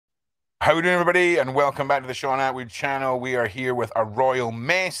How you doing, everybody, and welcome back to the Sean Atwood channel. We are here with a royal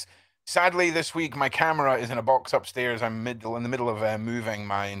mess. Sadly, this week my camera is in a box upstairs. I'm in the middle of moving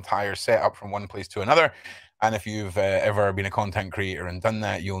my entire setup from one place to another. And if you've ever been a content creator and done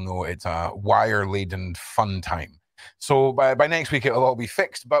that, you'll know it's a wire-laden fun time. So by next week it'll all be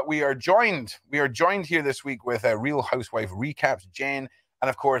fixed. But we are joined here this week with Real Housewife recaps, Jen, and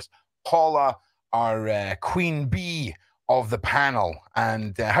of course Paula, our queen bee of the panel.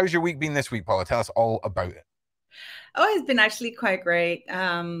 And how's your week been this week, Paula? Tell us all about it. Oh, it's been actually quite great.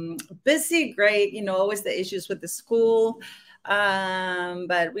 Busy, great. Always the issues with the school,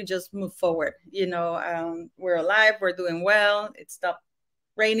 but we just move forward. We're alive. We're doing well. It stopped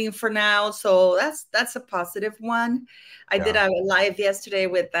raining for now, so that's a positive one. I did a live yesterday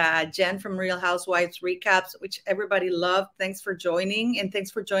with Jen from Real Housewives Recaps, which everybody loved. Thanks for joining, and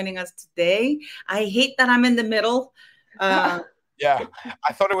thanks for joining us today. I hate that I'm in the middle. Yeah,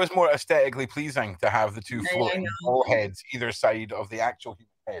 I thought it was more aesthetically pleasing to have the two floating ball heads either side of the actual human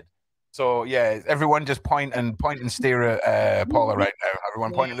head. So yeah, everyone just point and stare at Paula right now.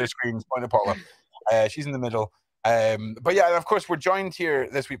 Everyone point at their screens, point at Paula. She's in the middle. But yeah, of course, we're joined here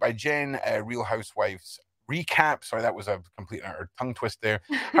this week by Jen, Real Housewives Recap. Sorry, that was a complete tongue twist there.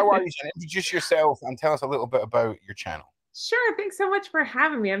 How are you, Jen? Introduce yourself and tell us a little bit about your channel. Sure. Thanks so much for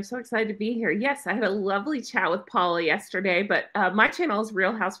having me. I'm so excited to be here. Yes, I had a lovely chat with Paula yesterday, but my channel is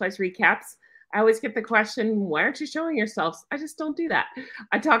Real Housewives Recaps. I always get the question, why aren't you showing yourselves? I just don't do that.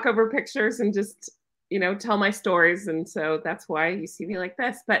 I talk over pictures and just, tell my stories. And so that's why you see me like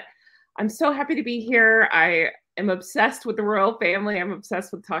this. But I'm so happy to be here. I am obsessed with the royal family. I'm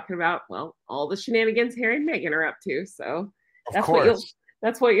obsessed with talking about, well, all the shenanigans Harry and Meghan are up to. So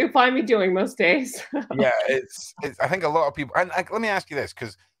that's what you'll find me doing most days. Yeah, it's I think a lot of people, and let me ask you this,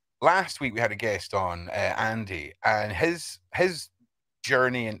 because last week we had a guest on, Andy, and his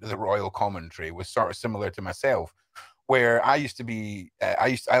journey into the royal commentary was sort of similar to myself, where I used to be,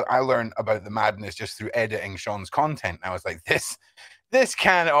 I learned about the madness just through editing Sean's content. And I was like, this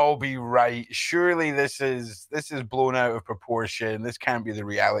can't all be right. Surely this is blown out of proportion. This can't be the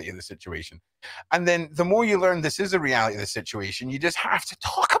reality of the situation. And then the more you learn this is a reality of the situation, you just have to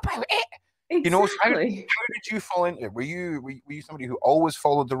talk about it. Exactly. How did you fall into it? Were you somebody who always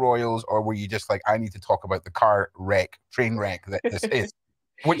followed the royals, or were you just like, I need to talk about the train wreck that this is?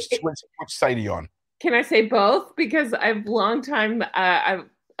 Which side are you on? Can I say both? Because I've long time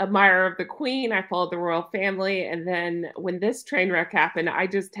admirer of the Queen. I followed the royal family, and then when this train wreck happened, I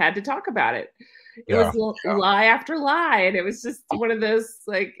just had to talk about it. It was lie after lie, and it was just one of those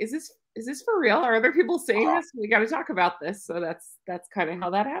like, is this for real? Are other people saying this? We got to talk about this. So that's kind of how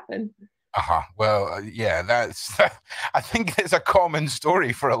that happened. Well, yeah, I think it's a common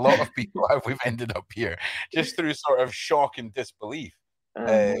story for a lot of people how we've ended up here, just through sort of shock and disbelief.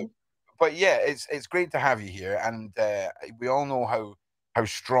 But yeah, it's great to have you here, and we all know how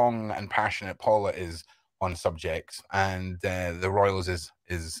strong and passionate Paula is on subjects, and the royals is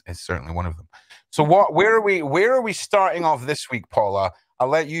certainly one of them. So where are we starting off this week, Paula? I'll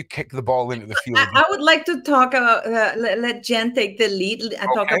let you kick the ball into the field. I would like to talk about, let Jen take the lead and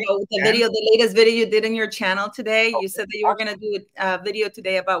talk about the latest video you did in your channel today. You said that you were going to do a video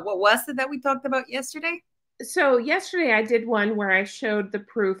today about, what was it that we talked about yesterday? So yesterday I did one where I showed the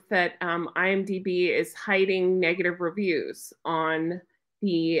proof that IMDb is hiding negative reviews on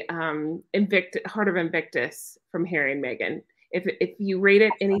the Heart of Invictus from Harry and Meghan. If you rate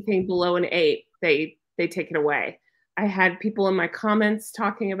it anything below an 8, they take it away. I had people in my comments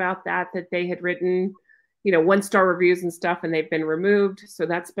talking about that they had written, 1-star reviews and stuff, and they've been removed. So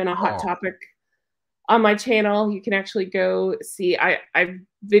that's been a hot topic on my channel. You can actually go see, I've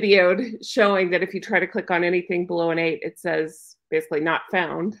videoed showing that if you try to click on anything below an 8, it says basically not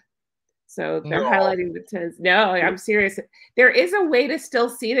found. So they're highlighting the 10s. No, I'm serious. There is a way to still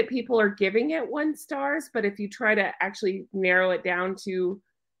see that people are giving it 1 stars, but if you try to actually narrow it down to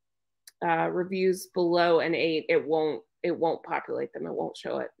reviews below an 8, it won't populate them. It won't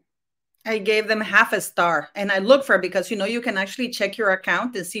show it. I gave them half a star, and I look for it because you can actually check your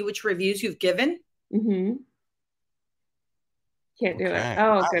account and see which reviews you've given. Can't do it.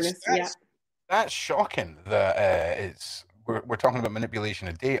 Oh goodness, yeah. That's shocking. That we're talking about manipulation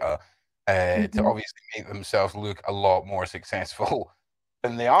of data to obviously make themselves look a lot more successful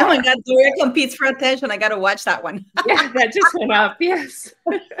than they are. Oh my God, Doria competes for attention. I got to watch that one. Yeah, that just went up. Yes.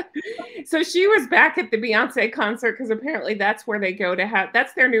 So she was back at the Beyonce concert because apparently that's where they go to have,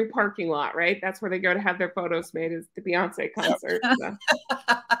 that's their new parking lot, right? That's where they go to have their photos made, is the Beyonce concert. So.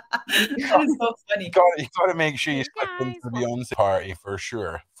 That's so funny. You got to make sure you slip into the Beyonce party for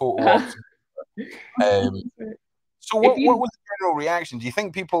sure. Photo ops. So what was general reaction? Do you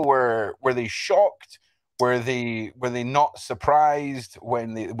think people were they shocked? Were they not surprised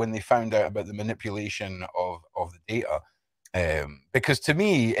when they found out about the manipulation of the data? Because to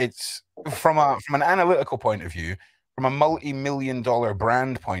me, it's from an analytical point of view, from a multi-million-dollar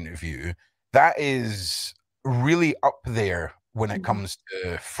brand point of view, that is really up there when it comes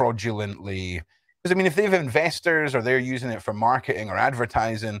to fraudulently. Because I mean, if they have investors or they're using it for marketing or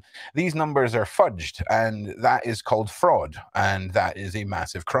advertising, these numbers are fudged, and that is called fraud, and that is a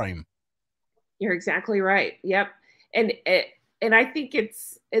massive crime. You're exactly right. Yep, and I think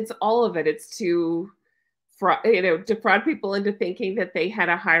it's all of it. It's to defraud people into thinking that they had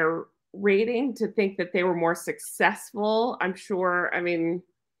a higher rating, to think that they were more successful. I'm sure. I mean,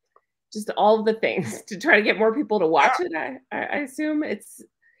 just all of the things to try to get more people to watch it. I assume it's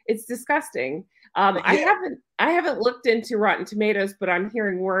disgusting. I haven't looked into Rotten Tomatoes, but I'm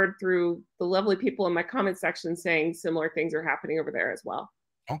hearing word through the lovely people in my comment section saying similar things are happening over there as well.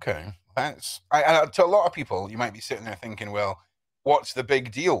 Okay, that's to a lot of people. You might be sitting there thinking, well, what's the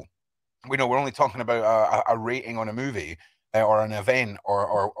big deal? We know we're only talking about a rating on a movie or an event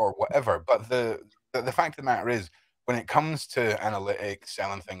or whatever. But the fact of the matter is, when it comes to analytics,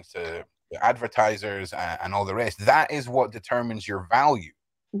 selling things to advertisers and all the rest, that is what determines your value.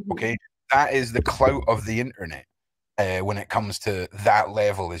 Okay, that is the clout of the internet. When it comes to that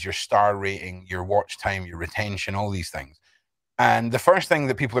level, is your star rating, your watch time, your retention, all these things. And the first thing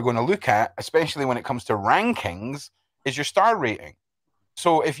that people are going to look at, especially when it comes to rankings, is your star rating.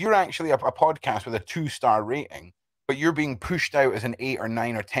 So if you're actually a podcast with a 2-star rating, but you're being pushed out as an 8 or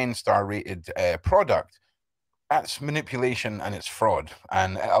 9 or 10-star rated product, that's manipulation and it's fraud.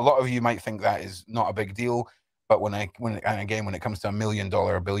 And a lot of you might think that is not a big deal, but when it comes to $1 million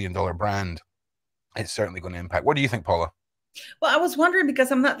or $1 billion brand, it's certainly going to impact. What do you think, Paula? Well, I was wondering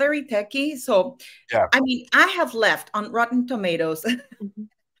because I'm not very techy. So, yeah. I mean, I have left on Rotten Tomatoes,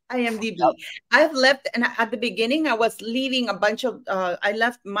 IMDb. Yep. I've left, and at the beginning, I was leaving a bunch of, I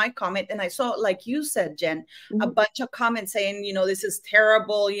left my comment, and I saw, like you said, Jen, a bunch of comments saying, you know, this is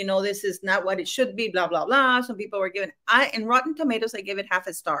terrible, you know, this is not what it should be, blah, blah, blah. Some people were giving, in Rotten Tomatoes, I gave it half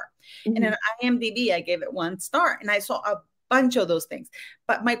a star. And in IMDb, I gave it 1 star. And I saw a bunch of those things.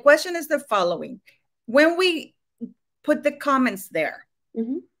 But my question is the following. When we put the comments there,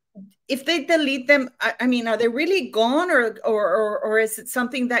 if they delete them, I mean, are they really gone, or is it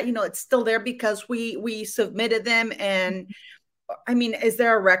something that, you know, it's still there because we submitted them? And I mean, is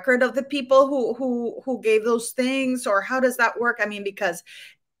there a record of the people who gave those things, or how does that work? I mean, because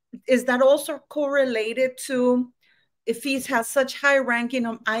is that also correlated to, if he has such high ranking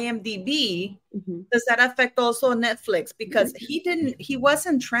on IMDb, does that affect also Netflix? Because he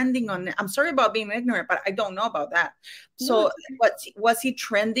wasn't trending on, I'm sorry about being ignorant, but I don't know about that. So was he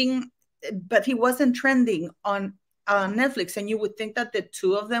trending, but he wasn't trending on Netflix, and you would think that the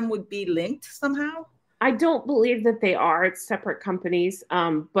 2 of them would be linked somehow? I don't believe that they are. It's separate companies.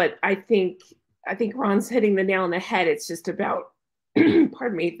 But I think Ron's hitting the nail on the head. It's just about,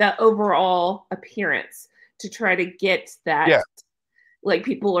 pardon me, the overall appearance, to try to get that, like,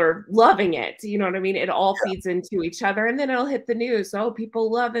 people are loving it. You know what I mean? It all feeds into each other, and then it'll hit the news. Oh,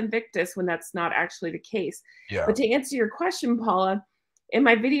 people love Invictus, when that's not actually the case. Yeah. But to answer your question, Paula, in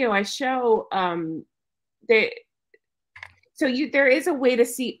my video, I show there is a way to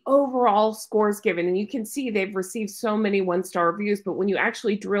see overall scores given, and you can see they've received so many 1-star reviews. But when you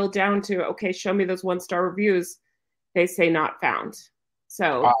actually drill down to, okay, show me those 1-star reviews, they say not found.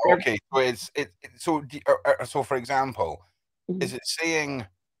 So okay, so so for example, is it saying,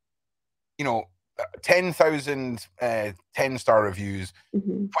 you know, 10,000 10-star reviews,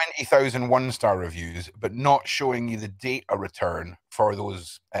 20,000 1-star reviews, but not showing you the data return for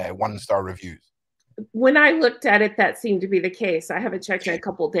those 1-star reviews? When I looked at it, that seemed to be the case. I haven't checked in a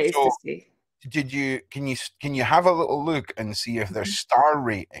couple of days to see. Can you have a little look and see if their star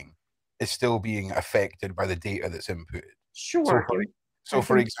rating is still being affected by the data that's inputted? Sure. So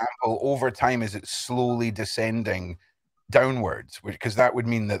for example, over time, is it slowly descending downwards? Because that would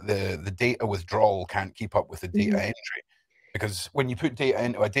mean that the data withdrawal can't keep up with the data entry. Because when you put data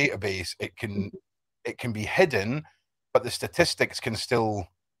into a database, it can be hidden, but the statistics can still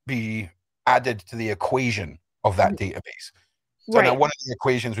be added to the equation of that database. So now one of the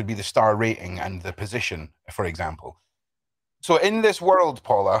equations would be the star rating and the position, for example. So in this world,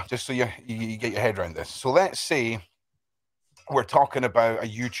 Paula, just so you get your head around this. So let's say we're talking about a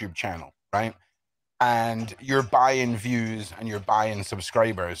YouTube channel, right? And you're buying views and you're buying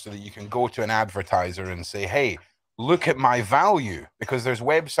subscribers so that you can go to an advertiser and say, hey, look at my value. Because there's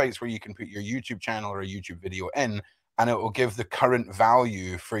websites where you can put your YouTube channel or a YouTube video in, and it will give the current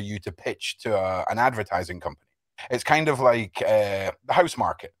value for you to pitch to an advertising company. It's kind of like the house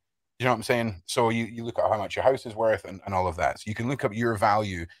market. You know what I'm saying? So you look at how much your house is worth and all of that. So you can look up your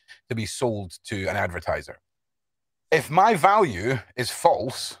value to be sold to an advertiser. If my value is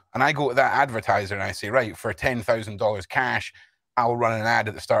false and I go to that advertiser and I say, right, for $10,000 cash, I'll run an ad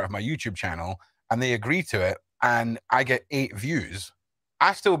at the start of my YouTube channel, and they agree to it, and I get 8 views,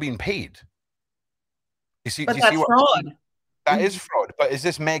 I've still been paid. You see, But do you that's see what fraud. that is fraud? But is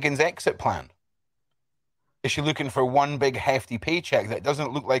this Meghan's exit plan? Is she looking for one big hefty paycheck that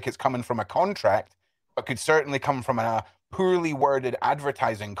doesn't look like it's coming from a contract, but could certainly come from a poorly worded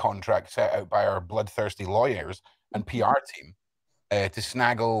advertising contract set out by our bloodthirsty lawyers and PR team to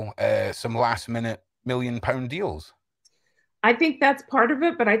snaggle some last minute £1 million deals? I think that's part of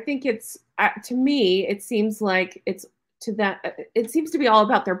it, but I think it's to me, it seems like it's to that. It seems to be all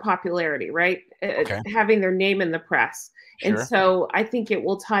about their popularity, right? Okay. Having their name in the press. Sure. And so I think it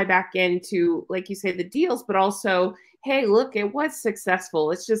will tie back into, like you say, the deals, but also, hey, look, it was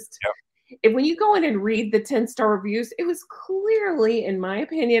successful. It's just, when you go in and read the 10-star reviews, it was clearly, in my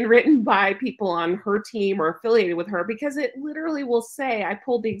opinion, written by people on her team or affiliated with her, because it literally will say, I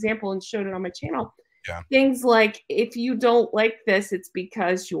pulled the example and showed it on my channel. Yeah. Things like, if you don't like this, it's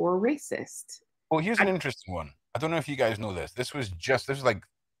because you're racist. Well, here's an interesting one. I don't know if you guys know this. This was like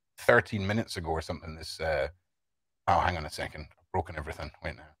 13 minutes ago or something. This, oh, hang on a second. I've broken everything.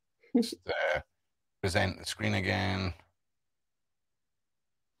 Wait now. Just present the screen again.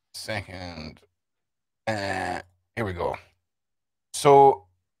 Second. Here we go. So,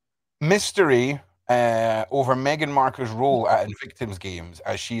 mystery over Meghan Markle's role at Invictus Games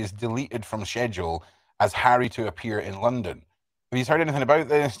as she is deleted from schedule as Harry to appear in London. Have you heard anything about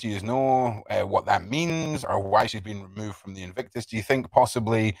this? Do you know what that means or why she's been removed from the Invictus? Do you think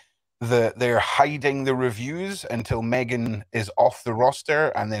possibly they're hiding the reviews until Meghan is off the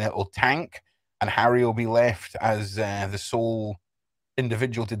roster and then it will tank and Harry will be left as the sole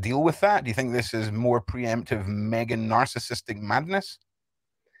individual to deal with that? Do you think this is more preemptive Meghan narcissistic madness?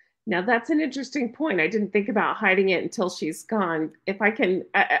 Now, that's an interesting point. I didn't think about hiding it until she's gone. If I can,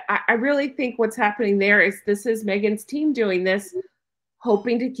 I really think what's happening there is this is Meghan's team doing this,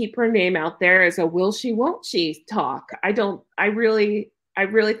 hoping to keep her name out there as a will she, won't she talk. I really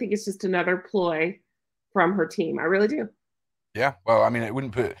think it's just another ploy from her team. I really do. Yeah, well, I mean, it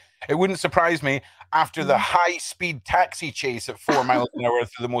wouldn't surprise me after the high-speed taxi chase at 4 miles an hour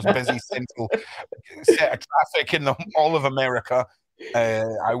through the most busy central set of traffic in all of America.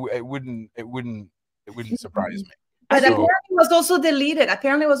 It wouldn't surprise me. But apparently it was also deleted.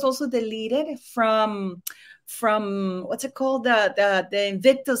 Apparently it was also deleted from what's it called? The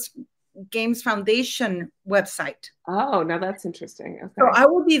Invictus Games Foundation website. Oh, now that's interesting. Okay. So I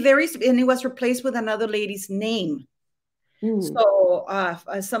would be and it was replaced with another lady's name. So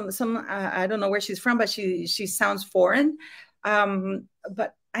some I don't know where she's from, but she sounds foreign.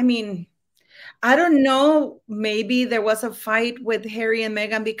 But I mean, I don't know. Maybe there was a fight with Harry and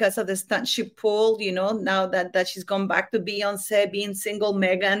Meghan because of the stunt she pulled. You know, now that she's gone back to Beyonce, being single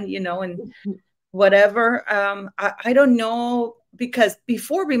Meghan. You know, and whatever. I don't know, because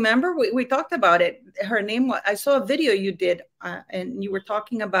before, remember we talked about it. Her name. I saw a video you did, and you were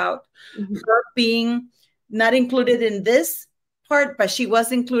talking about her being not included in this part, but she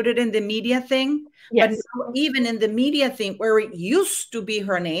was included in the media thing. Yes. But now, even in the media thing where it used to be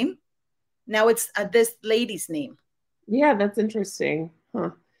her name, now it's this lady's name. Yeah, that's interesting.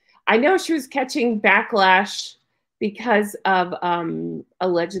 Huh. I know she was catching backlash because of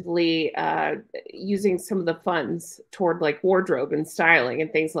allegedly using some of the funds toward like wardrobe and styling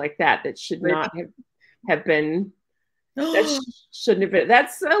and things like that should not have been. That shouldn't have been.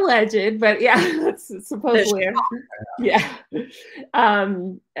 That's alleged, but yeah, that's supposedly. Yeah.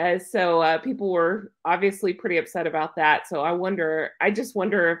 So people were obviously pretty upset about that. So I just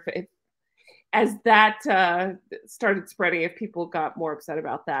wonder if as that started spreading, if people got more upset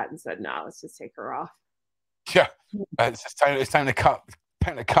about that and said, no, let's just take her off. Yeah, it's time to cut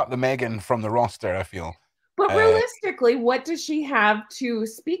the Meghan from the roster, I feel. But realistically, what does she have to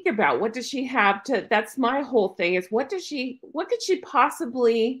speak about? What does she have to? That's my whole thing. Is what could she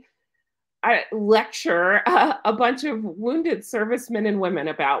possibly lecture a bunch of wounded servicemen and women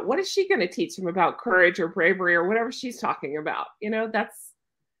about? What is she going to teach them about courage or bravery or whatever she's talking about? You know,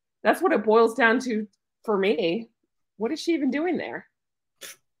 that's what it boils down to for me. What is she even doing there?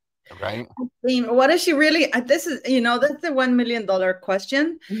 Right. I mean, what is she really? This is, that's the $1 million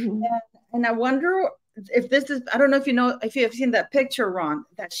question. And I wonder if this is, I don't know if you have seen that picture, Ron,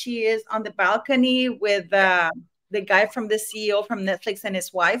 that she is on the balcony with the guy from the CEO from Netflix and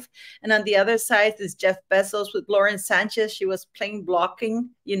his wife, and on the other side is Jeff Bezos with Lauren Sanchez. She was playing blocking,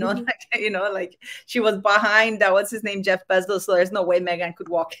 like she was behind. That was his name, Jeff Bezos. So there's no way Meghan could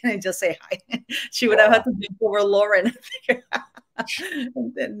walk in and just say hi. She would have had to jump over Lauren. Yeah,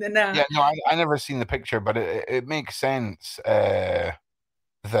 no, I never seen the picture, but it makes sense.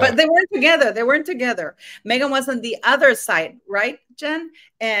 But they weren't together. They weren't together. Meghan was on the other side, right, Jen?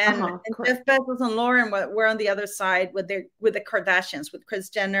 And Jeff Bezos and Lauren were on the other side with the Kardashians, with Kris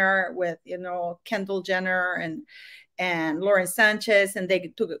Jenner, with Kendall Jenner and Lauren Sanchez, and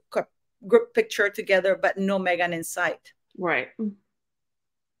they took a group picture together, but no Meghan in sight. Right.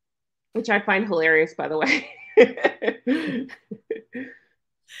 Which I find hilarious, by the way.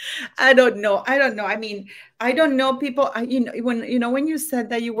 I don't know. I mean, I don't know people. When you said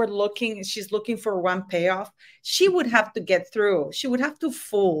that you were she's looking for one payoff, she would have to get through. She would have to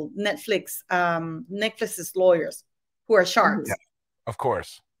fool Netflix's lawyers, who are sharks. Yeah, of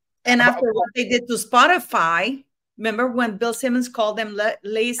course. And after what they did to Spotify, remember when Bill Simmons called them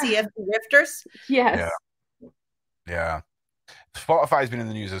lazy grifters? Yes. Yeah. Spotify's been in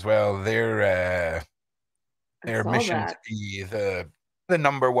the news as well. Their mission to be the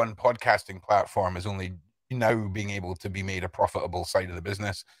number one podcasting platform is only now being able to be made a profitable side of the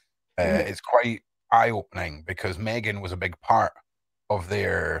business. It's quite eye-opening because Meghan was a big part of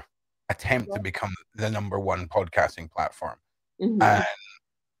their attempt to become the number one podcasting platform. And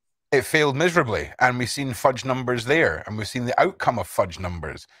it failed miserably. And we've seen fudge numbers there, and we've seen the outcome of fudge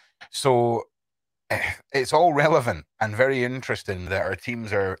numbers. So it's all relevant and very interesting that our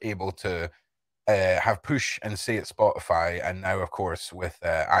teams are able to have push and say at Spotify, and now, of course, with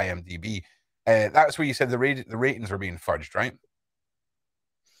IMDb. That's where you said the ratings were being fudged, right?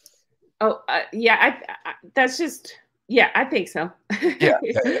 Oh, yeah. That's just, I think so. Yeah.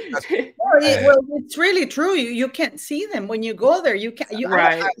 Well, it's really true. You can't see them when you go there. You can't.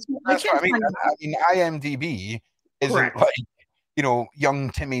 Right. That's what I mean. I mean, IMDb isn't like young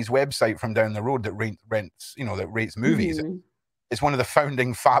Timmy's website from down the road that rates movies. It's one of the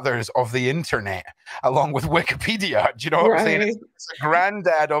founding fathers of the internet, along with Wikipedia. Do you know what I'm saying? It's a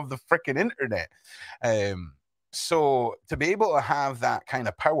granddad of the freaking internet. So to be able to have that kind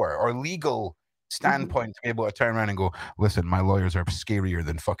of power or legal standpoint, to be able to turn around and go, listen, my lawyers are scarier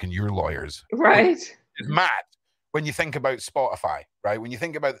than fucking your lawyers. Right. It's mad when you think about Spotify, right? When you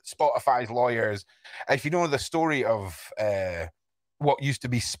think about Spotify's lawyers, if you know the story of what used to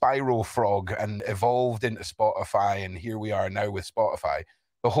be Spyro Frog and evolved into Spotify, and here we are now with Spotify.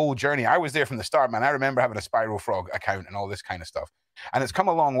 The whole journey, I was there from the start, man. I remember having a Spyro Frog account and all this kind of stuff. And it's come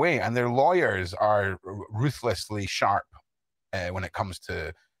a long way, and their lawyers are ruthlessly sharp when it comes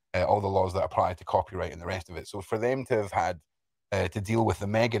to all the laws that apply to copyright and the rest of it. So for them to have had to deal with the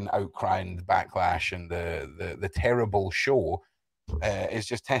Meghan outcry and the backlash and the terrible show is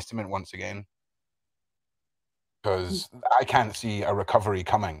just testament once again. Because I can't see a recovery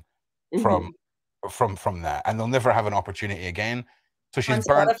coming from that, and they'll never have an opportunity again. So she's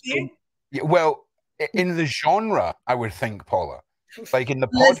burnt. Well, in the genre, I would think, Paula, like in the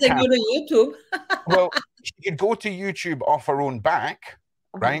podcast. Unless they go to YouTube. Well, she could go to YouTube off her own back,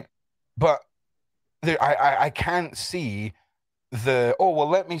 right? But I can't see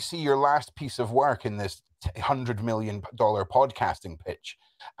let me see your last piece of work in this $100 million podcasting pitch,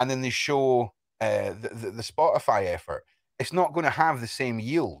 and then they show. The Spotify effort, it's not going to have the same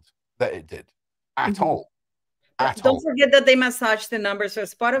yield that it did at all. Don't forget that they massaged the numbers for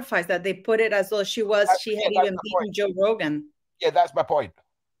Spotify, that they put it as though she had even beaten Joe Rogan. Yeah, that's my point.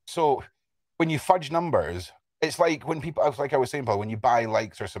 So when you fudge numbers, it's like when people, like I was saying, Paul, when you buy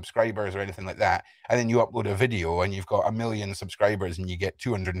likes or subscribers or anything like that, and then you upload a video and you've got 1 million subscribers and you get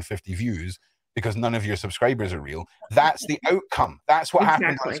 250 views, because none of your subscribers are real. That's the outcome. That's what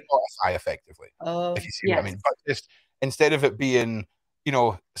happens on Spotify, effectively. If you see what I mean. But just instead of it being,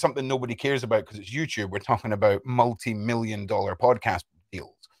 something nobody cares about because it's YouTube, we're talking about multi-million-dollar podcast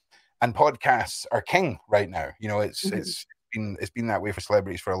deals. And podcasts are king right now. It's been that way for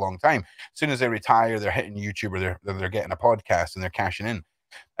celebrities for a long time. As soon as they retire, they're hitting YouTube or they're getting a podcast and they're cashing in.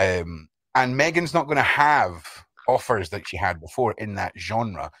 And Meghan's not going to have offers that she had before in that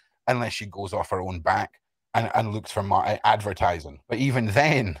genre, unless she goes off her own back and looks for advertising. But even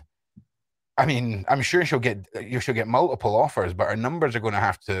then, I mean, I'm sure she'll get multiple offers, but her numbers are going to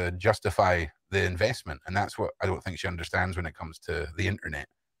have to justify the investment. And that's what I don't think she understands when it comes to the internet.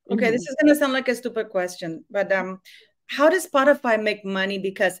 Okay, this is going to sound like a stupid question, but how does Spotify make money?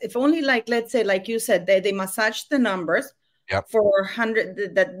 Because if only, like, let's say, like you said, they massage the numbers for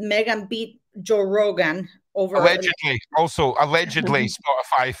 100, that Meghan beat Joe Rogan over. Allegedly, also allegedly,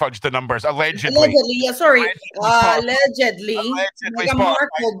 Spotify fudged the numbers. Allegedly, yeah, sorry. Allegedly, Meghan Spotify.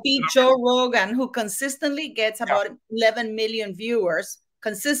 Markle beat Joe Rogan, who consistently gets about 11 million viewers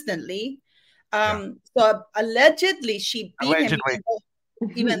consistently. So allegedly, she beat him,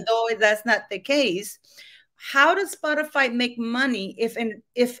 even though that's not the case. How does Spotify make money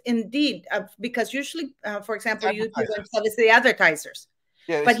if indeed, because usually, for example, YouTube and stuff is the advertisers.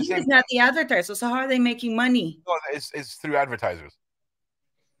 Yeah, but he is not the advertiser. So how are they making money? No, it's through advertisers.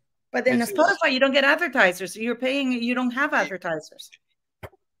 But in Spotify, you don't get advertisers. You're paying. You don't have advertisers.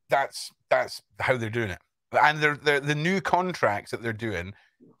 That's how they're doing it, and they're the new contracts that they're doing.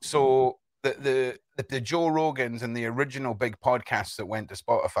 So the Joe Rogans and the original big podcasts that went to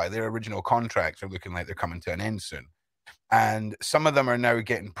Spotify, their original contracts are looking like they're coming to an end soon. And some of them are now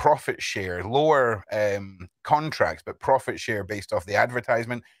getting profit share, lower contracts, but profit share based off the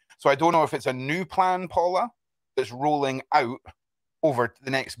advertisement. So I don't know if it's a new plan, Paula, that's rolling out over the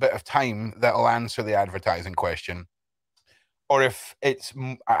next bit of time that'll answer the advertising question. Or if it's,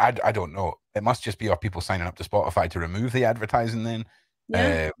 I don't know. It must just be of people signing up to Spotify to remove the advertising then,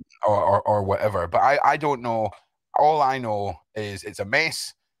 or whatever. But I don't know. All I know is it's a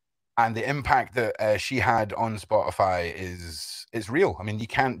mess. And the impact that she had on Spotify is real. I mean, you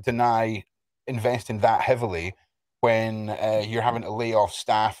can't deny investing that heavily when you're having to lay off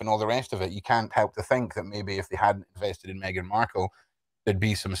staff and all the rest of it. You can't help to think that maybe if they hadn't invested in Meghan Markle, there'd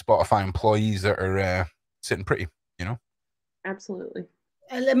be some Spotify employees that are sitting pretty, you know? Absolutely.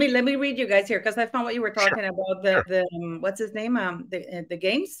 Let me read you guys here, because I found what you were talking about, the what's his name, the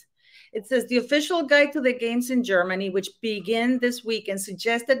games. It says the official guide to the games in Germany, which begin this weekend,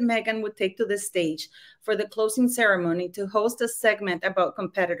 suggested Meghan would take to the stage for the closing ceremony to host a segment about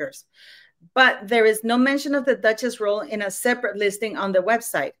competitors. But there is no mention of the Duchess' role in a separate listing on the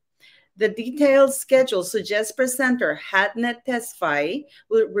website. The detailed schedule suggests presenter Harriet Tesfaye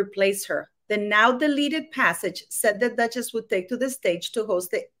will replace her. The now deleted passage said the Duchess would take to the stage to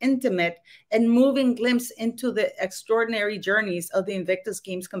host the intimate and moving glimpse into the extraordinary journeys of the Invictus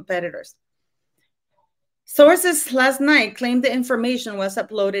Games competitors. Sources last night claimed the information was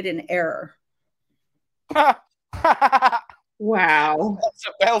uploaded in error. Wow. That's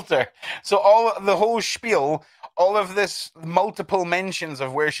a belter. So the whole spiel, all of this multiple mentions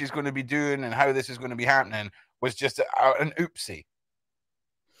of where she's going to be doing and how this is going to be happening was just an oopsie.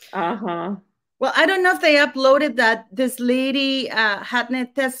 Uh-huh. Well, I don't know if they uploaded that this lady,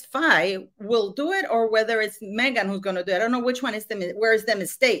 Harriet Tesfaye, will do it, or whether it's Meghan who's going to do it. I don't know which one is where is the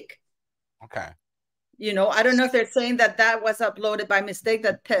mistake. Okay. You know, I don't know if they're saying that was uploaded by mistake,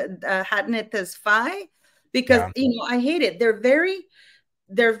 that Harriet Tesfaye, because, you know, I hate it. They're very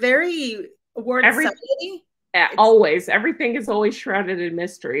word-salady. Always. Everything is always shrouded in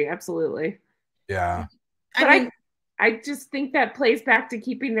mystery. Absolutely. Yeah. But I just think that plays back to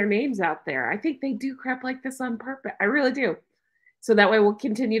keeping their names out there. I think they do crap like this on purpose. I really do. So that way we'll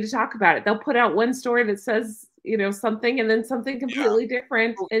continue to talk about it. They'll put out one story that says, you know, something, and then something completely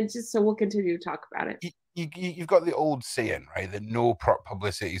different. And just so we'll continue to talk about it. You've got the old saying, right? That no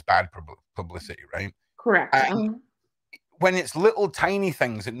publicity is bad publicity, right? Correct. When it's little tiny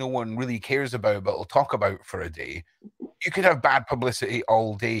things that no one really cares about, but will talk about for a day, you could have bad publicity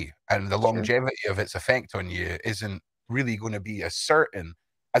all day, and the longevity of its effect on you isn't really going to be as certain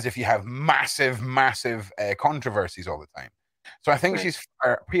as if you have massive controversies all the time. So I think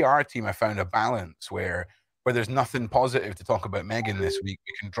our PR team have found a balance where there's nothing positive to talk about Meghan this week.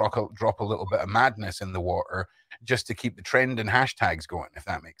 We can drop a little bit of madness in the water just to keep the trend and hashtags going, if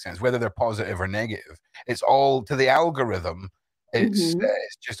that makes sense. Whether they're positive or negative, it's all to the algorithm. It's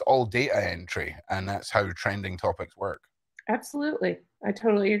just all data entry, and that's how trending topics work. Absolutely. I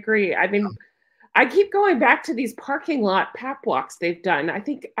totally agree. I mean, I keep going back to these parking lot pap walks they've done. I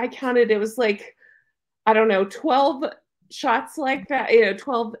think I counted, it was like, I don't know, 12 shots like that, you know,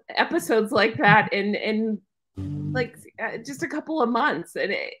 12 episodes like that in like just a couple of months.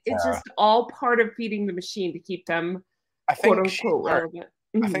 And it's just all part of feeding the machine to keep them, quote unquote, relevant.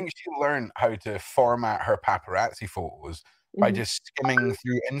 I think she learned how to format her paparazzi photos by just skimming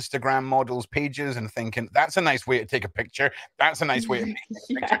through Instagram models' pages and thinking, that's a nice way to take a picture. That's a nice way to take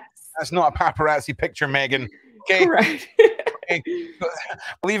a picture. That's not a paparazzi picture, Meghan. Okay. Correct. Okay.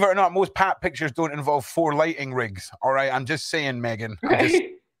 Believe it or not, most pap pictures don't involve 4 lighting rigs. All right. I'm just saying, Meghan.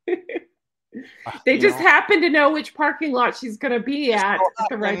 They just happen to know which parking lot she's going to be at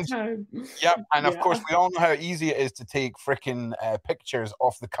the right time. Yep. And of course, we all know how easy it is to take freaking pictures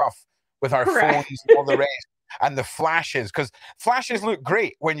off the cuff with our phones and all the rest. And the flashes, because flashes look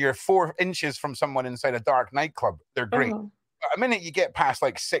great when you're 4 inches from someone inside a dark nightclub. They're great. a minute you get past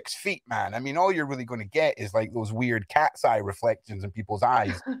like 6 feet, man, I mean, all you're really going to get is like those weird cat's eye reflections in people's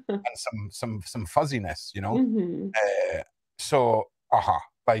eyes and some fuzziness, you know. So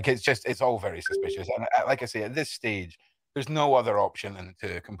like it's all very suspicious, and like I say, at this stage there's no other option than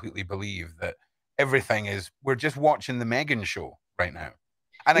to completely believe that everything is, we're just watching the Meghan show right now.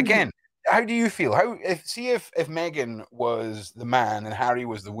 And again, how do you feel? If Meghan was the man and Harry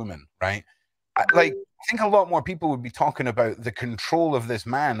was the woman, right? Like, I think a lot more people would be talking about the control of this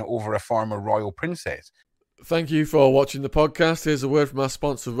man over a former royal princess. Thank you for watching the podcast. Here's a word from our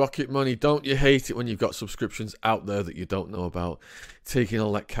sponsor, Rocket Money. Don't you hate it when you've got subscriptions out there that you don't know about, taking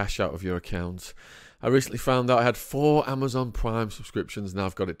all that cash out of your account? I recently found out I had 4 Amazon Prime subscriptions. Now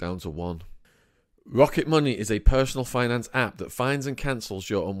I've got it down to 1. Rocket Money is a personal finance app that finds and cancels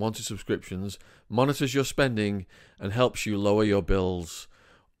your unwanted subscriptions, monitors your spending, and helps you lower your bills,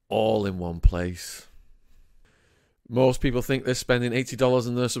 all in one place. Most people think they're spending $80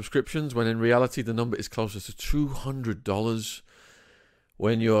 on their subscriptions, when in reality the number is closer to $200.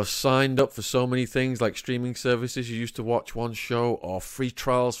 When you're signed up for so many things like streaming services you used to watch one show, or free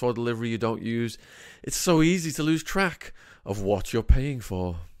trials for delivery you don't use, it's so easy to lose track of what you're paying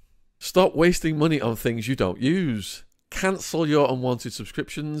for. Stop wasting money on things you don't use. Cancel your unwanted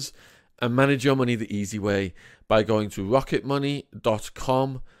subscriptions and manage your money the easy way by going to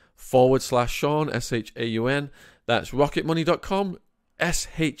rocketmoney.com/Shaun, SHAUN. That's rocketmoney.com,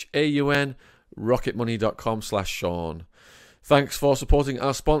 SHAUN, rocketmoney.com/Shaun. Thanks for supporting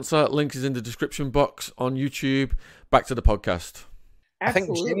our sponsor. Link is in the description box on YouTube. Back to the podcast.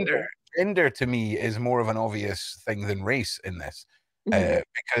 Absolutely. I think gender to me is more of an obvious thing than race in this.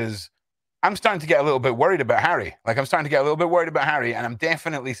 Because I'm starting to get a little bit worried about Harry. And I'm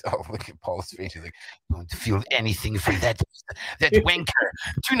definitely... Oh, look at Paula's face. He's like, don't feel anything for that wanker.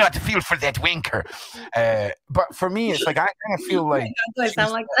 Do not feel for that wanker. But for me, it's like, I kind of feel like... Do I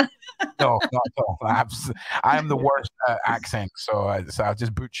sound like that? No, not at all. I am the worst accent, so I've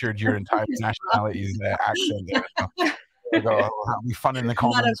just butchered your entire nationality's accent there. So. It'll be fun in the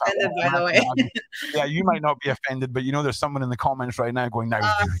comments. I'm not offended, by the way. Yeah, you might not be offended, but you know there's someone in the comments right now going, now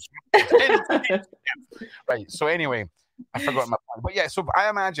right. So anyway, I forgot my point. But yeah, so I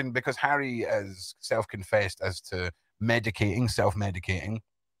imagine because Harry is self-confessed as to self-medicating,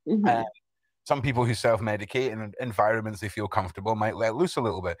 some people who self-medicate in environments they feel comfortable might let loose a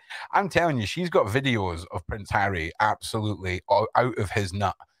little bit. I'm telling you, she's got videos of Prince Harry absolutely out of his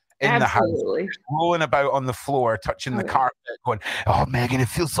nut. In the house, rolling about on the floor, touching the carpet, going, "Oh, Meghan, it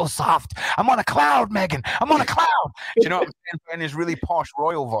feels so soft. I'm on a cloud, Meghan. I'm on a cloud." Do you know what I'm saying? In his really posh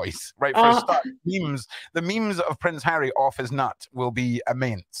royal voice, right? For a start, the memes of Prince Harry off his nut will be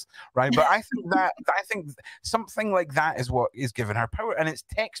immense, right? But I think something like that is what is giving her power, and it's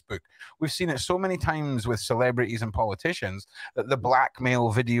textbook. We've seen it so many times with celebrities and politicians that the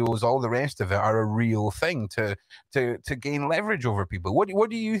blackmail videos, all the rest of it, are a real thing to gain leverage over people.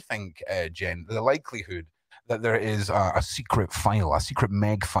 What do you think, Jen, the likelihood that there is a secret file, a secret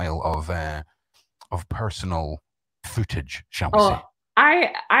Meg file of personal footage, shall we say?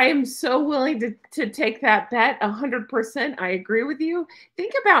 I am so willing to take that bet 100%. I agree with you.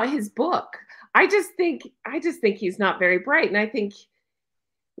 Think about his book. I just think he's not very bright, and I think,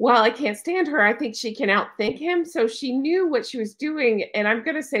 while I can't stand her, I think she can outthink him. So she knew what she was doing, and I'm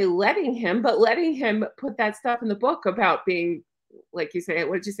going to say letting him put that stuff in the book about being, like you say,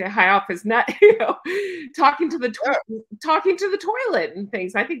 what did you say, high off his nut, talking to the toilet and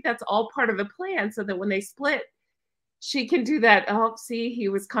things. I think that's all part of the plan, so that when they split, she can do that. Oh, see, he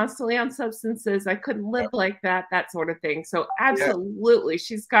was constantly on substances. I couldn't live like that sort of thing. So absolutely,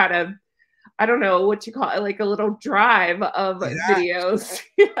 she's got I don't know what you call it, like a little drive of videos.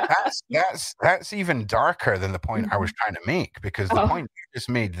 That's even darker than the point I was trying to make, because the point you just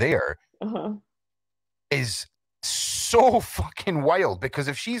made there is so fucking wild. Because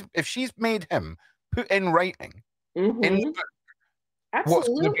if she's made him put in writing in the book what's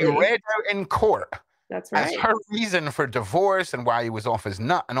going to be read out in court, that's right, as her reason for divorce and why he was off his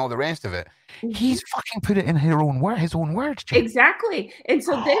nut and all the rest of it, he's fucking put it in his own words, Jane. Exactly. And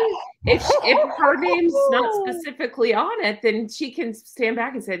so then if her name's not specifically on it, then she can stand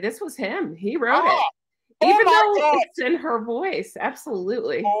back and say, this was him, he wrote it, even though it's in her voice.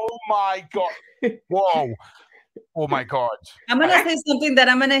 Absolutely. Oh my God. Whoa. Oh my God. I'm gonna say something that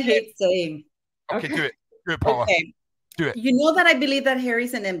I'm gonna hate saying. Okay, do it, Paula. Okay. Do it. You know that I believe that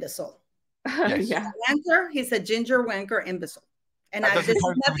Harry's an imbecile. Yes. Yeah. Wanker, he's a ginger wanker imbecile. And this is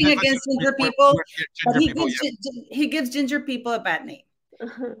nothing against ginger people, but he gives ginger people a bad name.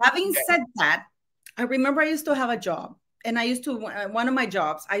 Having said that, I remember I used to have a job, and I used to, one of my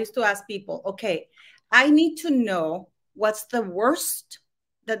jobs, I used to ask people, okay, I need to know what's the worst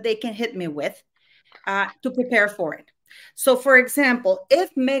that they can hit me with to prepare for it. So, for example,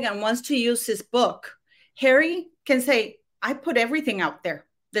 if Meghan wants to use his book, Harry can say, I put everything out there.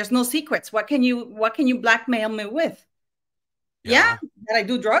 There's no secrets. What can you blackmail me with? Yeah, that I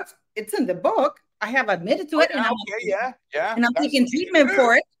do drugs. It's in the book. I have admitted to it. And I'm taking treatment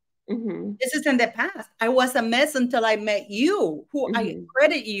for it. Mm-hmm. This is in the past. I was a mess until I met you, who I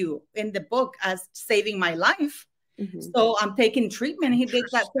credit you in the book as saving my life. So I'm taking treatment. He did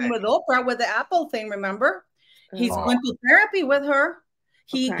that thing with Oprah with the Apple thing, remember? He's went to therapy with her.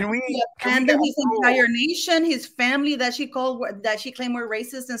 He abandoned his entire nation, his family that she claimed were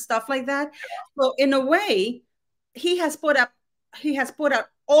racist and stuff like that. So in a way, he has put out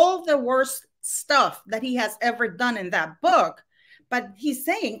all the worst stuff that he has ever done in that book. But he's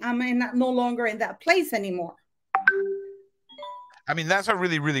saying, I'm no longer in that place anymore. I mean, that's a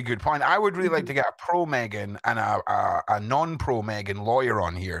really, really good point. I would really like to get a pro-Meghan and a non-pro-Meghan lawyer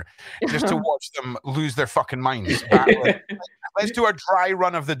on here just to watch them lose their fucking minds. Let's do a dry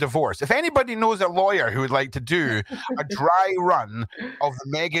run of the divorce. If anybody knows a lawyer who would like to do a dry run of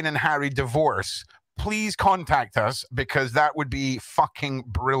the Meghan and Harry divorce, please contact us, because that would be fucking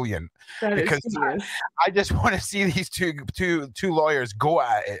brilliant. Because I just want to see these two lawyers go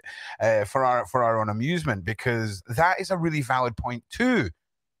at it for our own amusement, because that is a really valid point too.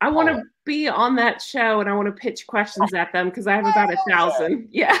 I want to be on that show, and I want to pitch questions at them, because I have about 1,000.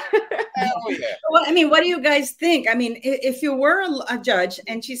 Yeah. Hell yeah. Well, I mean, what do you guys think? I mean, if you were a judge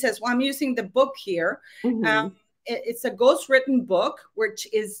and she says, well, I'm using the book here. It's a ghost-written book, which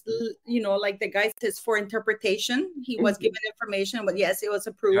is, like the guy says, for interpretation. He was given information, but yes, it was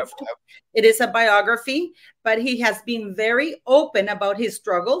approved. Yep. It is a biography, but he has been very open about his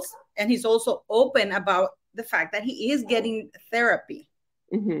struggles, and he's also open about the fact that he is getting therapy.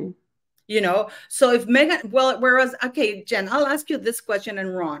 So if Meghan, okay, Jen, I'll ask you this question,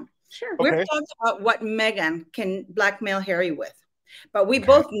 and Ron. Sure. We've talked about what Meghan can blackmail Harry with. But we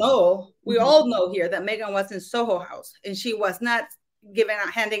both know, we all know here, that Meghan was in Soho House, and she was not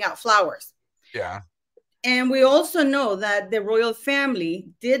handing out flowers. Yeah. And we also know that the royal family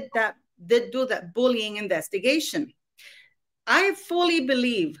did do that bullying investigation. I fully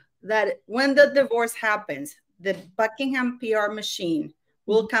believe that when the divorce happens, the Buckingham PR machine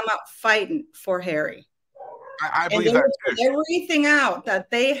will come out fighting for Harry. I believe that too. Everything out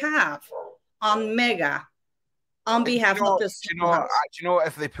that they have on Meghan, on behalf of this.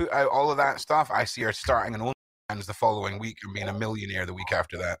 If they put out all of that stuff, I see her starting an OnlyFans the following week and being a millionaire the week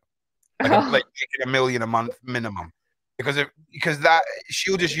after that. Like making $1 million a month minimum. Because that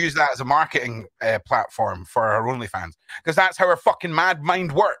she'll just use that as a marketing platform for her OnlyFans. Because that's how her fucking mad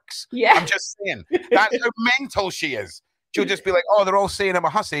mind works. Yeah. I'm just saying. That's how mental she is. She'll just be like, oh, they're all saying I'm a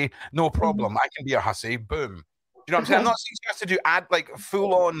hussy. No problem. I can be a hussy. Boom. You know what I'm saying? I'm not saying she has to do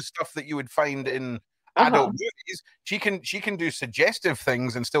full-on stuff that you would find in adult movies. She can do suggestive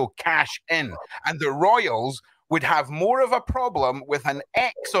things and still cash in. And the royals would have more of a problem with an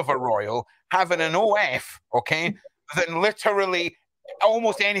ex of a royal having an OF, okay, than literally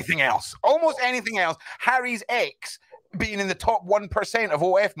almost anything else. Almost anything else. Harry's ex being in the top 1% of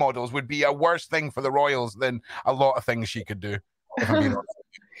OF models would be a worse thing for the royals than a lot of things she could do, if I'm being honest.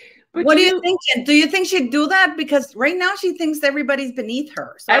 But what do you think? Do you think she'd do that? Because right now she thinks everybody's beneath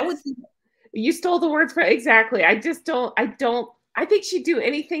her. So I would think you stole the words for exactly. I think she'd do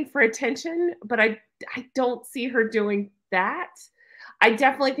anything for attention, but I don't see her doing that. I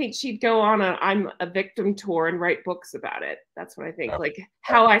definitely think she'd go on I'm a victim tour and write books about it. That's what I think. Like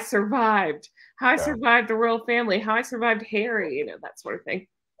how I survived the royal family, how I survived Harry, that sort of thing.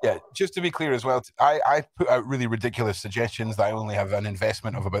 Yeah, just to be clear as well, I put out really ridiculous suggestions that I only have an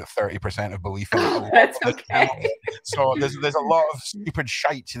investment of about 30% of belief in. That's okay. So there's a lot of stupid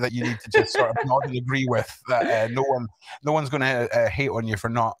shite that you need to just sort of nod and agree with. That no one's going to hate on you for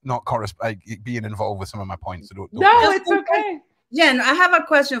not being involved with some of my points. So don't it's okay. Jen, I have a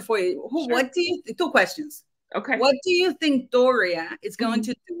question for you. Sure. 2 questions. Okay. What do you think Doria is going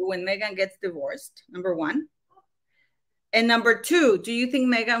to do when Meghan gets divorced? Number 1. And number 2, do you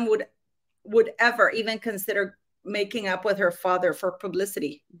think Meghan would ever even consider making up with her father for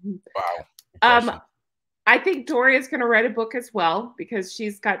publicity? Wow. I think Doria's going to write a book as well, because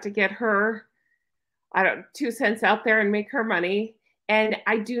she's got to get her, 2 cents out there and make her money. And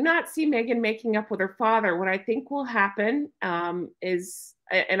I do not see Meghan making up with her father. What I think will happen is,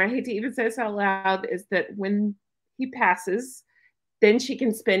 and I hate to even say this out loud, is that when he passes, then she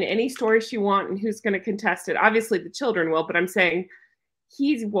can spin any story she wants, and who's going to contest it. Obviously, the children will, but I'm saying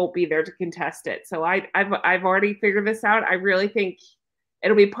he won't be there to contest it. So I've already figured this out. I really think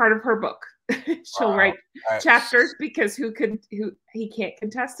it'll be part of her book. She'll write chapters because he can't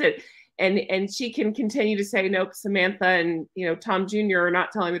contest it. And she can continue to say, nope, Samantha and Tom Jr. are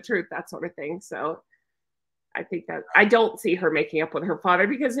not telling the truth, that sort of thing. So I think that I don't see her making up with her father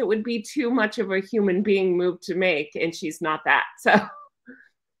because it would be too much of a human being move to make, and she's not that. So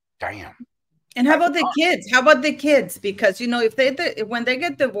damn. And how about the kids? How about the kids? Because if when they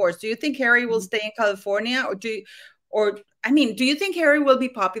get divorced, do you think Harry will stay in California, or do you think Harry will be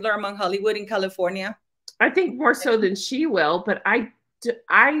popular among Hollywood in California? I think more so than she will, but I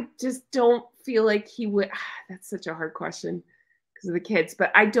just don't feel like he would. That's such a hard question because of the kids,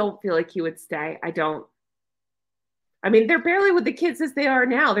 but I don't feel like he would stay. I don't. I mean, they're barely with the kids as they are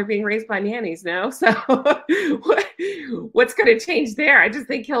now. They're being raised by nannies now. So what's going to change there? I just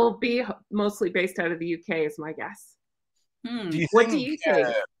think he'll be mostly based out of the UK is my guess. What do you think?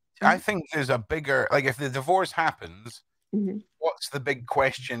 I think there's a bigger, like if the divorce happens, what's the big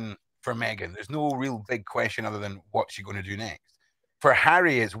question for Meghan? There's no real big question other than what's she going to do next. For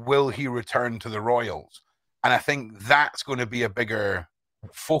Harry, it's will he return to the royals? And I think that's going to be a bigger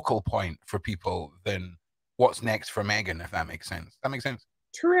focal point for people than what's next for Meghan, if that makes sense. That makes sense.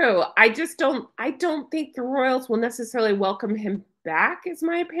 True. I don't think the royals will necessarily welcome him back, is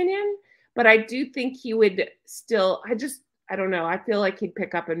my opinion. But I do think he would still, I don't know. I feel like he'd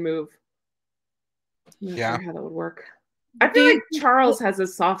pick up and move. I'm not sure how that would work. I feel like Charles has a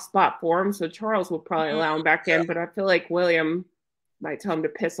soft spot for him, so Charles will probably allow him back in, but I feel like William might tell him to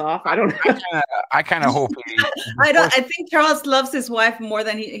piss off. I don't know. I kind of hope I think Charles loves his wife more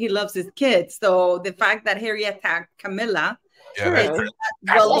than he loves his kids. So the fact that Harry attacked Camilla is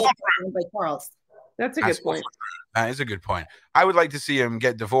well by Charles. That's a good point. That is a good point. I would like to see him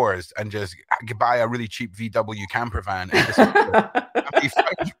get divorced and just buy a really cheap VW camper van. And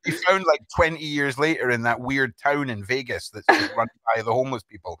be found like 20 years later in that weird town in Vegas that's just run by the homeless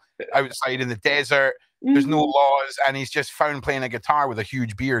people outside in the desert. There's no laws, and he's just found playing a guitar with a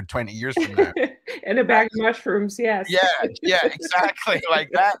huge beard 20 years from now. And a bag of mushrooms, yes. Yeah, exactly.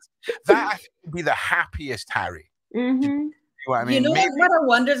 Like that I think would be the happiest Harry. Mm-hmm. You know what I mean? You know what I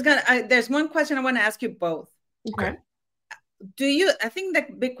wonder is there's one question I want to ask you both. Okay. I think the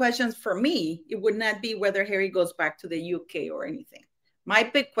big questions for me, it would not be whether Harry goes back to the UK or anything. My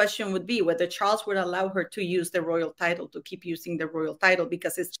big question would be whether Charles would allow her to use the royal title, to keep using the royal title,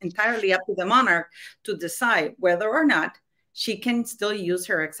 because it's entirely up to the monarch to decide whether or not she can still use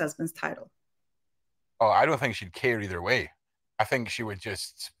her ex-husband's title. Oh, I don't think she'd care either way. I think she would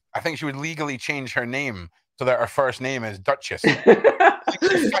legally change her name so that her first name is Duchess.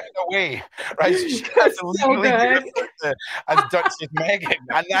 She'd find a way, right? So she has to legally as Duchess Meghan,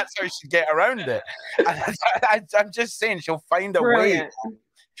 and that's how she'd get around it. I'm just saying, she'll find a way.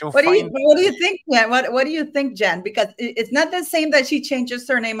 What do you think, Jen? What do you think, Jen? Because it's not the same that she changes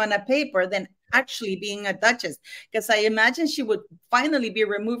her name on a paper than actually being a duchess. Because I imagine she would finally be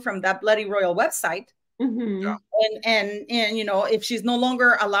removed from that bloody royal website. Mm-hmm. Yeah. And if she's no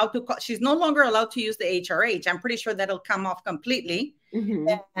longer allowed to use the HRH, I'm pretty sure that'll come off completely. Mm-hmm.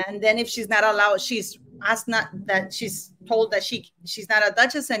 And then if she's not allowed, she's told that she's not a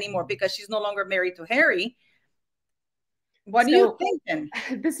duchess anymore because she's no longer married to Harry. What do you think then?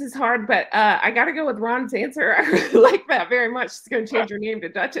 This is hard, but I got to go with Ron's answer. I really like that very much. She's going to change her name to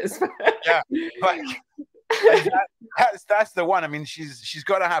Duchess. Yeah, but that's the one. I mean, she's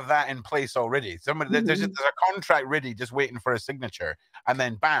got to have that in place already. There's a contract ready, just waiting for a signature, and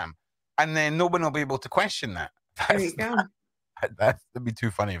then bam, and then no one will be able to question that. There you go. That'd be too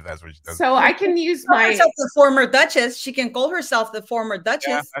funny if that's what she does. So I can use the former Duchess. She can call herself the former Duchess.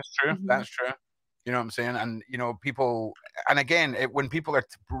 Yeah, that's true. Mm-hmm. That's true. You know what I'm saying? And people, and again, when people are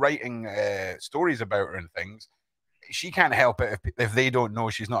writing stories about her and things, she can't help it if they don't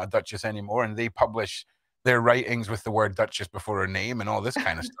know she's not a duchess anymore, and they publish their writings with the word Duchess before her name and all this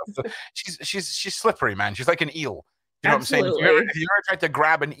kind of stuff. So she's slippery, man. She's like an eel. You know Absolutely. what I'm saying? If you ever tried to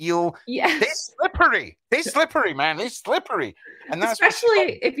grab an eel, yes. They slippery, man. They slippery. And that's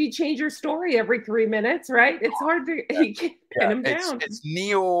especially if you change your story every 3 minutes, right? It's hard to pin them down. It's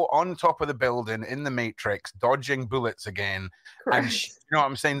Neo on top of the building in the Matrix, dodging bullets again. Correct. And you know what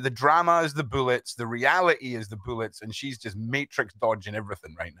I'm saying? The drama is the bullets, the reality is the bullets, and she's just Matrix dodging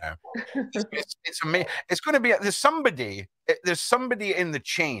everything right now. It's amazing. It's going to be there's somebody in the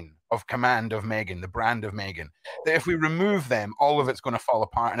chain of command of Meghan, the brand of Meghan, that if we remove them, all of it's going to fall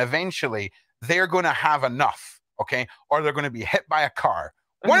apart, and eventually they're going to have enough, okay? Or they're going to be hit by a car.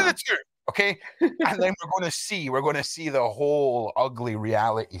 One of the two, okay? And then we're going to see the whole ugly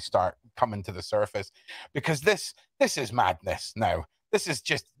reality start coming to the surface, because this is madness now. this is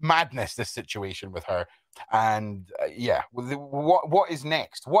just madness, this situation with her. And yeah, what is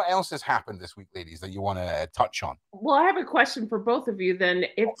next? What else has happened this week, ladies, that you want to touch on? Well, I have a question for both of you then.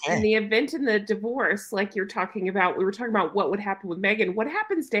 If in the event in the divorce, like you're talking about, we were talking about what would happen with Meghan. What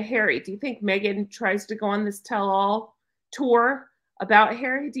happens to Harry? Do you think Meghan tries to go on this tell-all tour about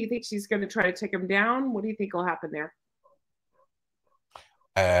Harry? Do you think she's going to try to take him down? What do you think will happen there?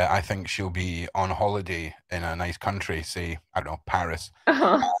 I think she'll be on holiday in a nice country, say, I don't know, Paris.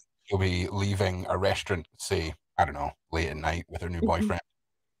 She'll be leaving a restaurant, say, I don't know, late at night with her new boyfriend,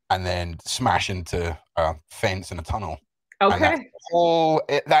 and then smash into a fence in a tunnel. Okay.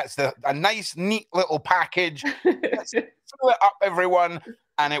 That's a nice, neat little package. Let's throw it up, everyone.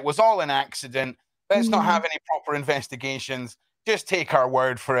 And it was all an accident. Let's not have any proper investigations. Just take our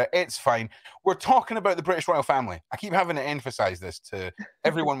word for it. It's fine. We're talking about the British royal family. I keep having to emphasize this to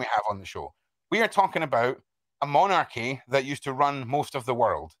everyone we have on the show. We are talking about a monarchy that used to run most of the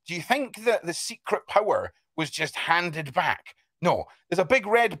world. Do you think that the secret power was just handed back? No. There's a big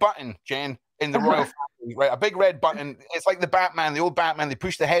red button, Jen, in the royal family, right? A big red button. It's like the Batman, the old Batman. They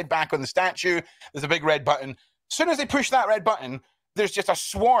push the head back on the statue. There's a big red button. As soon as they push that red button, there's just a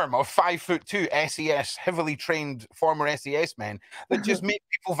swarm of 5'2" SES, heavily trained former SES men that just make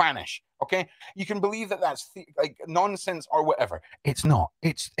people vanish. Okay, you can believe that that's like nonsense or whatever. It's not.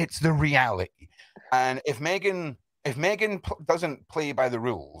 It's the reality. And if Meghan doesn't play by the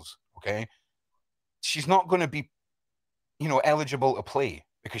rules, okay, she's not going to be, eligible to play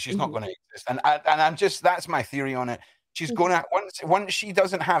because she's not going to exist. And I'm just, that's my theory on it. She's going to once she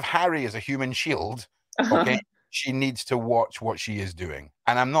doesn't have Harry as a human shield, okay. She needs to watch what she is doing.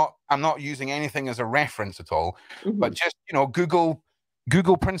 And I'm not using anything as a reference at all, but just,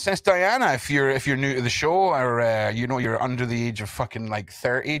 Google Princess Diana if you're new to the show, or you're under the age of fucking like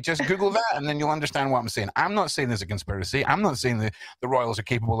 30. Just Google that and then you'll understand what I'm saying. I'm not saying there's a conspiracy. I'm not saying the royals are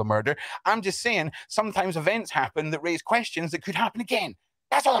capable of murder. I'm just saying sometimes events happen that raise questions that could happen again.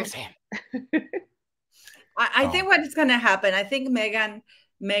 That's all I'm saying. I think what is going to happen, I think Meghan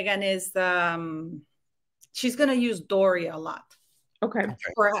is she's going to use Doria a lot. Okay.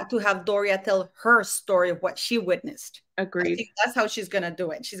 For her to have Doria tell her story of what she witnessed. Agreed. I think that's how she's going to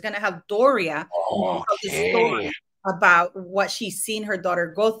do it. She's going to have Doria tell the story about what she's seen her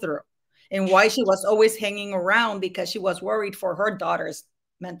daughter go through and why she was always hanging around, because she was worried for her daughter's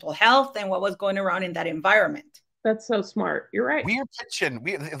mental health and what was going around in that environment. That's so smart. You're right. We're pitching.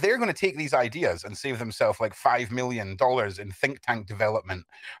 They're going to take these ideas and save themselves like $5 million in think tank development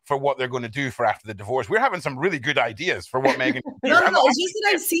for what they're going to do for after the divorce. We're having some really good ideas for what Meghan. No, it's just that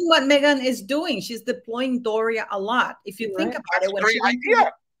I've seen what Meghan is doing. She's deploying Doria a lot. If you think about it, when she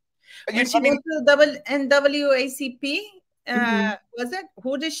went to the NAACP, was it?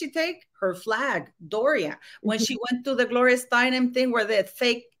 Who did she take? Her flag, Doria. When she went to the Gloria Steinem thing where the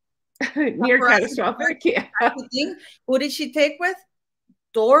fake near catastrophic, who did she take with?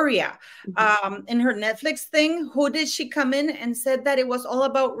 Doria. In her Netflix thing, who did she come in and said that it was all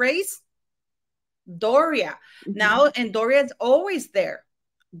about race? Doria. Now, and Doria's always there.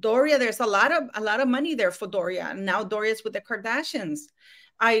 Doria, there's a lot of money there for Doria, and now Doria's with the Kardashians.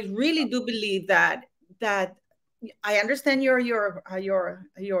 I really do believe that I understand your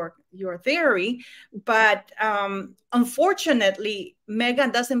theory, but unfortunately,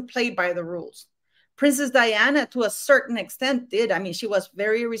 Meghan doesn't play by the rules. Princess Diana, to a certain extent, did. I mean, she was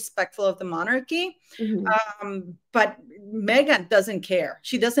very respectful of the monarchy, but Meghan doesn't care.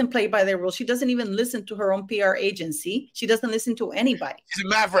 She doesn't play by the rules. She doesn't even listen to her own PR agency. She doesn't listen to anybody. She's a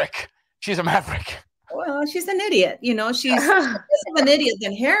maverick. She's a maverick. Well, she's an idiot. She's less of an idiot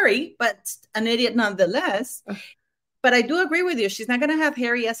than Harry, but an idiot nonetheless. But I do agree with you. She's not going to have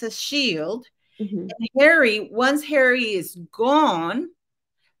Harry as a shield. And Harry, once Harry is gone,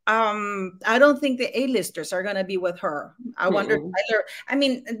 I don't think the A-listers are going to be with her. I wonder, Tyler. I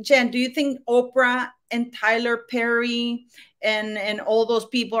mean, Jen, do you think Oprah and Tyler Perry and all those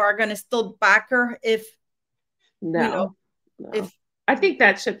people are going to still back her if? No. If I think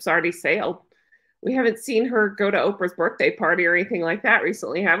that ship's already sailed. We haven't seen her go to Oprah's birthday party or anything like that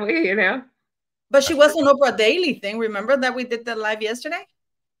recently, have we? But she was on Oprah Daily thing. Remember that we did the live yesterday?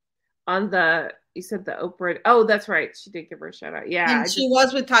 You said the Oprah. Oh, that's right. She did give her a shout out. Yeah. And she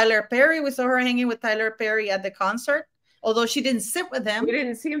was with Tyler Perry. We saw her hanging with Tyler Perry at the concert, although she didn't sit with him. We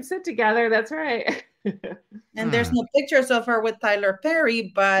didn't see them sit together. That's right. And there's no pictures of her with Tyler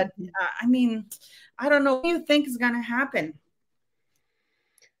Perry. But I mean, I don't know what you think is going to happen.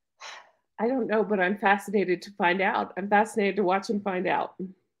 I don't know, but I'm fascinated to find out. I'm fascinated to watch and find out.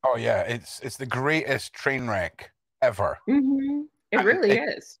 Oh yeah, it's the greatest train wreck ever. It really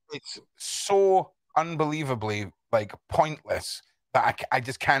is. It's so unbelievably like pointless that I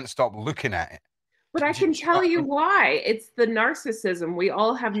just can't stop looking at it. But I can tell you why. It's the narcissism. We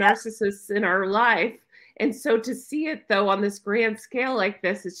all have narcissists in our life. And so to see it, though, on this grand scale like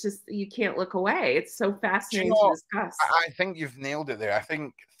this, it's just, you can't look away. It's so fascinating to discuss. I think you've nailed it there. I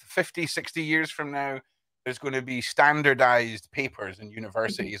think 50, 60 years from now, there's going to be standardized papers in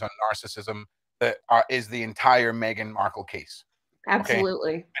universities on narcissism that is the entire Meghan Markle case.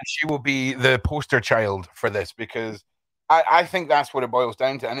 Absolutely. Okay? And she will be the poster child for this, because I think that's what it boils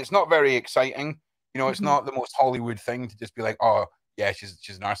down to. And it's not very exciting. You know, it's not the most Hollywood thing to just be like, oh, yeah, she's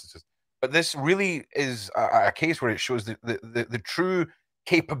a narcissist. But this really is a case where it shows the true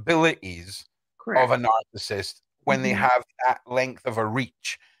capabilities of a narcissist when they have that length of a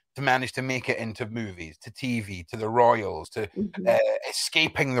reach to manage to make it into movies, to TV, to the royals, to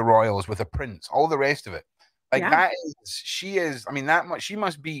escaping the royals with a prince, all the rest of it. Like she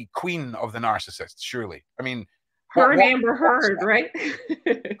must be queen of the narcissists, surely. I mean, her and Amber Heard, right?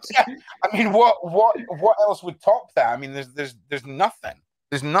 Yeah. I mean, what else would top that? I mean, there's nothing.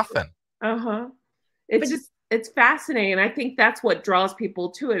 There's nothing. It's fascinating. And I think that's what draws people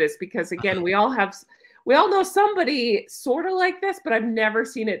to it, is because, again, we all know somebody sort of like this, but I've never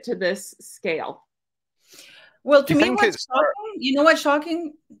seen it to this scale. Well, to me, what's shocking, you know what's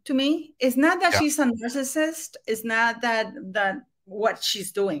shocking to me? Is not that she's a narcissist. It's not that what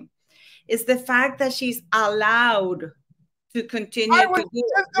she's doing. It's the fact that she's allowed to continue to do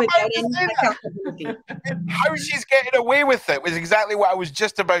it without any accountability. How she's getting away with it was exactly what I was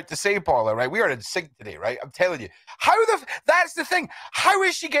just about to say, Paula, right? We are in sync today, right? I'm telling you. That's the thing. How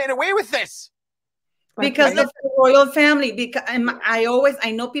is she getting away with this? Because of the royal family. Because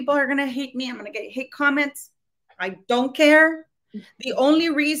I know people are going to hate me. I'm going to get hate comments. I don't care. The only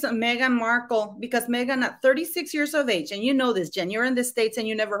reason Meghan Markle, because Meghan at 36 years of age, and you know this, Jen, you're in the States and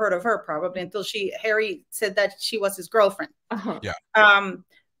you never heard of her probably until Harry said that she was his girlfriend.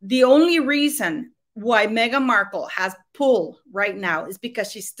 The only reason why Meghan Markle has pull right now is because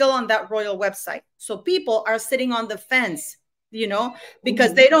she's still on that royal website. So people are sitting on the fence, you know,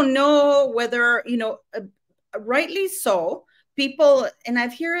 because they don't know whether, you know, rightly so. People, and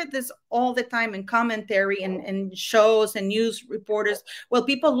I've heard this all the time in commentary and shows and news reporters. Well,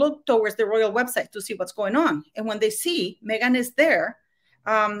 people look towards the royal website to see what's going on. And when they see Meghan is there,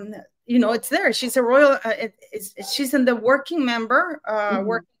 you know, it's there. She's a royal, she's in the working member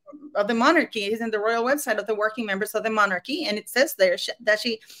of the monarchy. Is in the royal website of the working members of the monarchy. And it says there that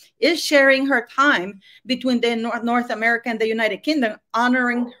she is sharing her time between the North America and the United Kingdom,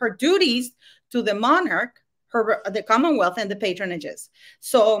 honoring her duties to the monarch, the Commonwealth, and the patronages.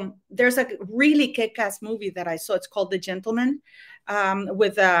 So there's a really kick-ass movie that I saw. It's called The Gentleman,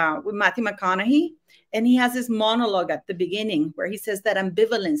 with Matthew McConaughey. And he has this monologue at the beginning where he says that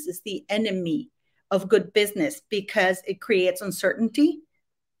ambivalence is the enemy of good business because it creates uncertainty.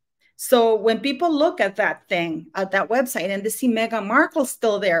 So when people look at that thing, at that website, and they see Meghan Markle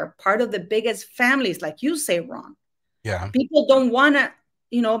still there, part of the biggest families, like you say, Ron. Yeah. People don't want to,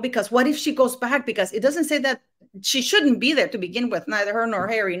 you know, because what if she goes back? Because it doesn't say that she shouldn't be there to begin with, neither her nor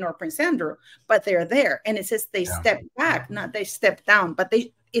Harry nor Prince Andrew, but they're there. And it says they step back, not they step down. But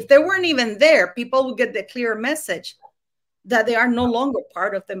if they weren't even there, people would get the clear message that they are no longer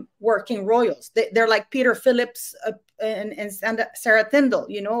part of the working royals. They're like Peter Phillips and Sarah Tyndall,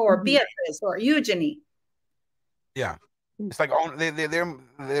 you know, or Beatrice or Eugenie. Yeah. It's like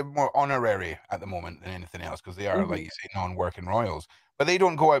they're more honorary at the moment than anything else, because they are, like you say, non-working royals. But they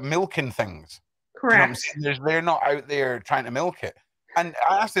don't go out milking things. Correct. You know, they're not out there trying to milk it. And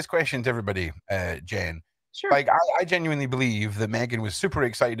I ask this question to everybody, Jen. Sure. Like, I genuinely believe that Meghan was super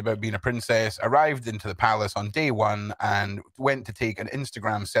excited about being a princess, arrived into the palace on day one, and went to take an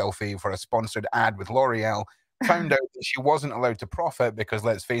Instagram selfie for a sponsored ad with L'Oreal. Found out that she wasn't allowed to profit because,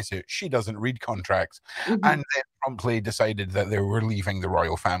 let's face it, she doesn't read contracts, and then promptly decided that they were leaving the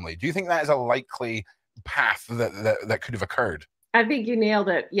royal family. Do you think that is a likely path that could have occurred? I think you nailed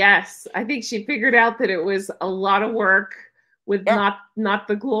it. Yes. I think she figured out that it was a lot of work with not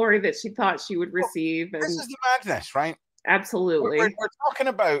the glory that she thought she would receive. This is the madness, right? Absolutely. We're talking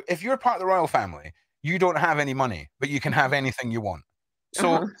about, if you're part of the royal family, you don't have any money, but you can have anything you want.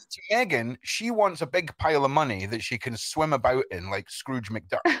 So to Meghan, she wants a big pile of money that she can swim about in like Scrooge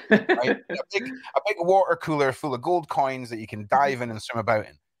McDuck. Right? a big water cooler full of gold coins that you can dive in and swim about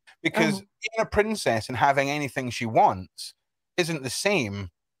in. Because being a princess and having anything she wants isn't the same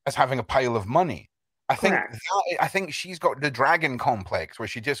as having a pile of money. I think she's got the dragon complex where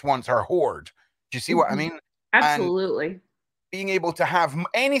she just wants her hoard. Do you see what I mean? Absolutely. And being able to have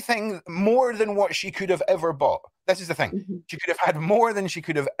anything more than what she could have ever bought. This is the thing. She could have had more than she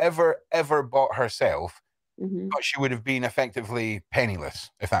could have ever bought herself but she would have been effectively penniless,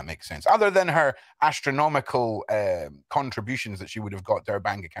 if that makes sense. Other than her astronomical contributions that she would have got to her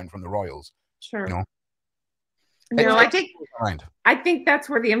bank account from the royals. Sure. You know? No, I think that's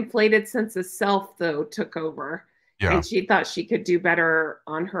where the inflated sense of self, though, took over. Yeah. And she thought she could do better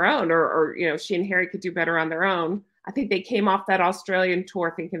on her own, or you know, she and Harry could do better on their own. I think they came off that Australian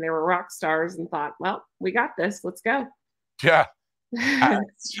tour thinking they were rock stars and thought, well, we got this. Let's go. Yeah. Do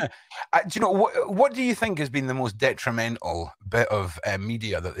you know what do you think has been the most detrimental bit of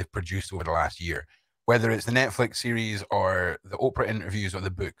media that they've produced over the last year, whether it's the Netflix series or the Oprah interviews or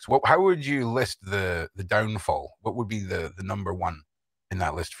the books? How would you list the downfall? What would be the number one in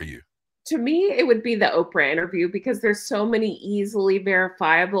that list for you? To me, it would be the Oprah interview, because there's so many easily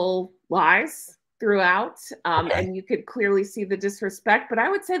verifiable lies throughout, and you could clearly see the disrespect. But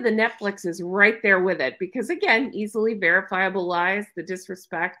I would say the Netflix is right there with it, because again, easily verifiable lies, the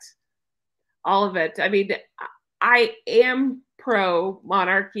disrespect, all of it. I mean, I am pro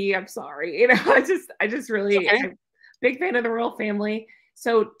monarchy. I'm sorry, you know, I just really, I'm a big fan of the royal family.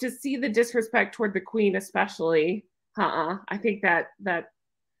 So to see the disrespect toward the Queen, especially, I think that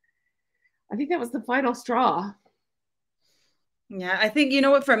was the final straw. Yeah, I think, you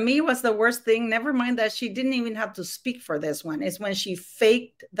know what, for me was the worst thing. Never mind that she didn't even have to speak for this one. Is when she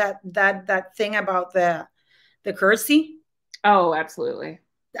faked that thing about the curtsy. Oh, absolutely.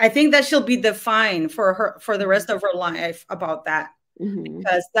 I think that she'll be defined for the rest of her life about that.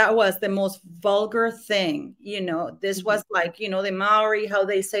 Because that was the most vulgar thing. You know, this was like, you know, the Maori, how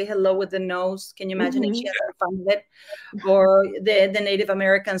they say hello with the nose. Can you imagine if she had found it? Or the Native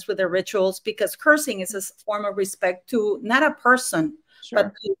Americans with their rituals, because cursing is a form of respect to not a person,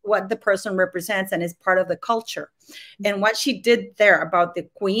 but to what the person represents and is part of the culture. And what she did there about the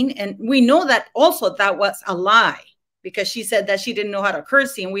Queen, and we know that also that was a lie, because she said that she didn't know how to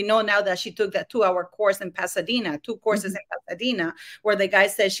curtsy. And we know now that she took that 2-hour course in Pasadena, 2 courses in Pasadena, where the guy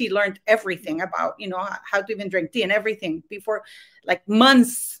says she learned everything about, you know, how to even drink tea and everything before, like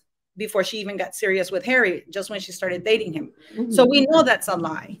months before she even got serious with Harry, just when she started dating him. So we know that's a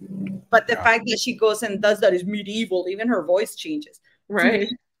lie. But the fact that she goes and does that is medieval. Even her voice changes. Right.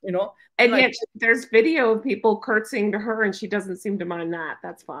 You know? And like, yet there's video of people curtsying to her and she doesn't seem to mind that.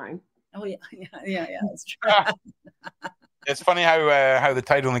 That's fine. Oh yeah, that's true. It's funny how the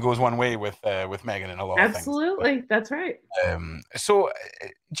tide only goes one way with Meghan and a lot of things. Absolutely, that's right. So,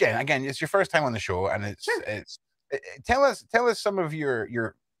 Jen, again, it's your first time on the show, and it's tell us some of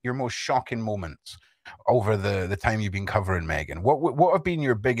your most shocking moments over the time you've been covering Meghan. What have been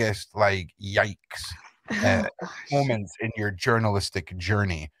your biggest, like, yikes moments in your journalistic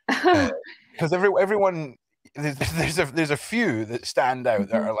journey? Because everyone there's a few that stand out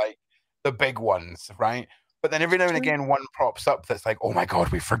that are like the big ones, right? But then every now and again, one props up that's like, oh my God,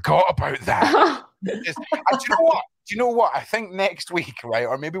 we forgot about that. Do you know what? I think next week, right?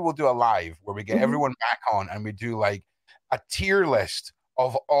 Or maybe we'll do a live where we get everyone back on and we do like a tier list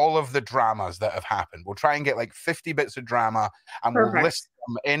of all of the dramas that have happened. We'll try and get like 50 bits of drama, and we'll list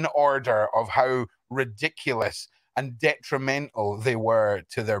them in order of how ridiculous and detrimental they were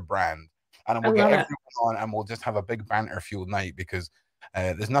to their brand. And we'll get everyone on and we'll just have a big banter-fueled night, because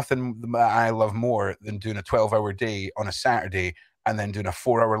there's nothing that I love more than doing a 12-hour day on a Saturday and then doing a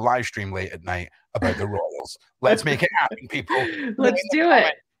 4-hour live stream late at night about the Royals. Let's make it happen, people. Let's do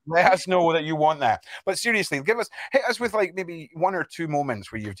it. Let us know that you want that. But seriously, hit us with like maybe 1 or 2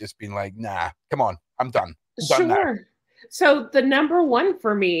 moments where you've just been like, nah, come on, I'm done. I'm done now. So the number one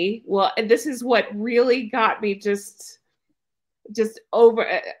for me, well, and this is what really got me just over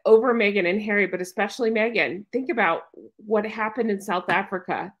Meghan and Harry, but especially Meghan. Think about what happened in South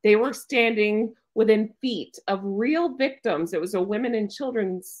Africa. They were standing within feet of real victims. It was a women and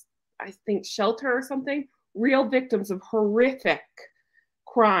children's, I think, shelter or something. Real victims of horrific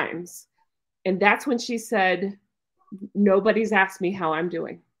crimes. And that's when she said, nobody's asked me how I'm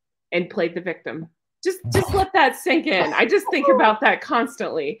doing, and played the victim. Just let that sink in. I just think about that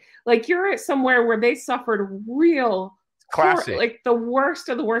constantly. Like, you're somewhere where they suffered real classic, like the worst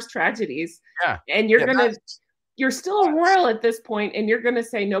of the worst tragedies. Yeah. And you're still a royal at this point, and you're gonna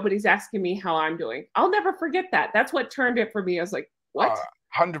say, nobody's asking me how I'm doing. I'll never forget that. That's what turned it for me. I was like, what?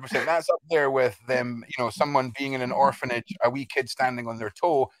 100%. That's up there with them, you know, someone being in an orphanage, a wee kid standing on their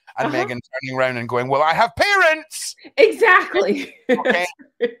toe, and Meghan turning around and going, well, I have parents. Exactly. Okay.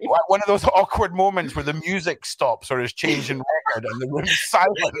 One of those awkward moments where the music stops or is changing record and the room's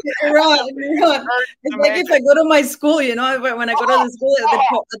silent. Right. It's like if I go to my school, you know, when I go to the school at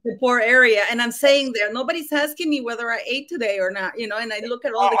the poor area, and I'm saying there, nobody's asking me whether I ate today or not, you know, and I look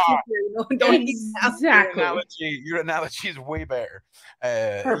at all the kids here, you know, don't exactly. Your analogy is way better.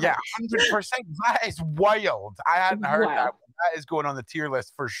 Yeah, 100%. That is wild. I hadn't heard that one. That is going on the tier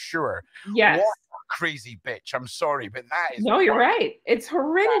list for sure. Yes. What a crazy bitch. I'm sorry, but that is no, you're right. It's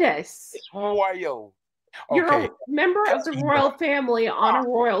horrendous. It's wild. You're a member of the royal family on a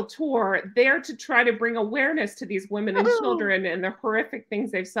royal tour, there to try to bring awareness to these women and children and the horrific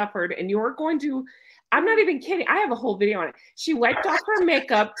things they've suffered. And you're going to, I'm not even kidding. I have a whole video on it. She wiped off her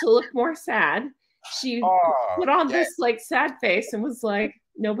makeup to look more sad. She put on this like sad face and was like,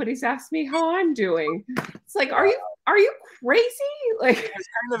 nobody's asked me how I'm doing. It's like, are you crazy? Like, it's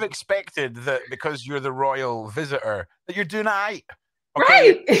kind of expected that because you're the royal visitor that you're doing aight.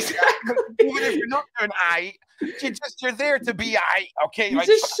 Okay? Right. Exactly. Even if you're not doing aight, you're there to be aight. Okay. Like,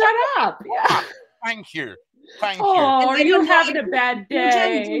 just shut up. Yeah. Thank you. Thank you. Oh, you're having a bad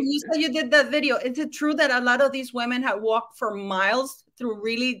day. You said you did that video. Is it true that a lot of these women have walked for miles through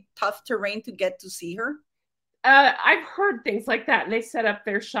really tough terrain to get to see her? I've heard things like that, and they set up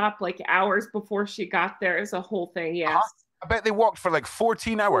their shop like hours before she got there. It's a whole thing. Yes, I bet they walked for like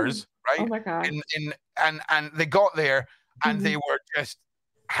 14 hours, right? Oh my god! And they got there, and they were just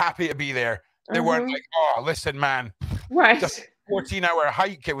happy to be there. They weren't like, oh, listen, man, right? Just 14-hour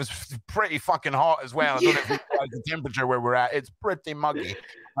hike. It was pretty fucking hot as well. I don't know if you realize the temperature where we're at. It's pretty muggy,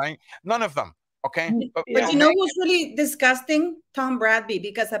 right? None of them. Okay, but you know who's really disgusting? Tom Bradby,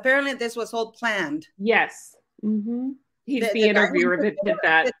 because apparently this was all planned. Yes. He's the interviewer that did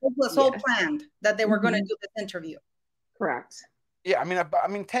that. It was all planned that they were going to do this interview. Correct. Yeah, I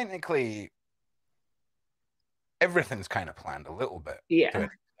mean, technically, everything's kind of planned a little bit. Yeah. To an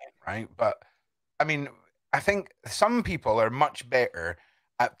extent, right? But I mean, I think some people are much better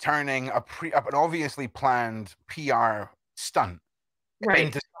at turning an obviously planned PR stunt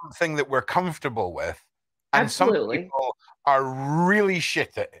into something that we're comfortable with. And absolutely. Some people are really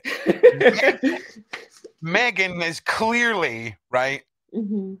shit at it. Meghan is clearly at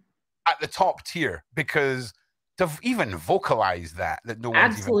the top tier, because to even vocalize that no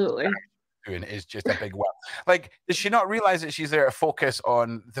one's even doing is just a big well. Like, does she not realize that she's there to focus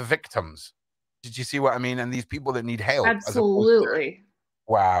on the victims? Did you see what I mean? And these people that need help. Absolutely.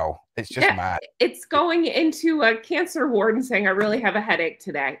 Wow, it's just mad. It's going into a cancer ward and saying, I really have a headache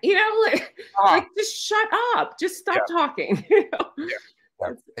today. You know, like just shut up. Just stop talking. You know?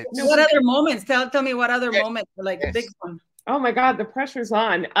 What other moments? Tell me what other moments were like the big one. Oh my God, the pressure's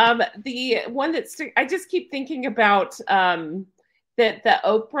on. The one I just keep thinking about the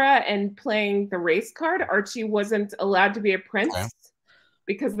Oprah and playing the race card. Archie wasn't allowed to be a prince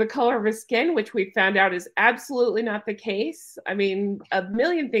because of the color of his skin, which we found out is absolutely not the case. I mean, a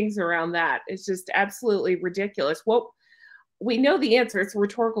million things around that. It's just absolutely ridiculous. We know the answer. It's a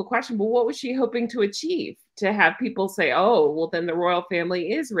rhetorical question, but what was she hoping to achieve? To have people say, oh, well, then the royal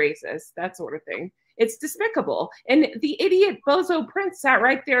family is racist, that sort of thing. It's despicable. And the idiot bozo prince sat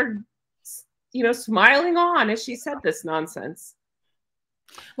right there, you know, smiling on as she said this nonsense.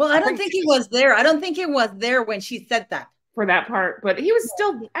 Well, I don't think he was there. I don't think he was there when she said that. For that part, but he was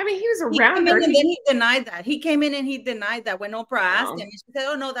still, I mean, he was around her. And then he denied that. He came in and he denied that when Oprah asked him. She said,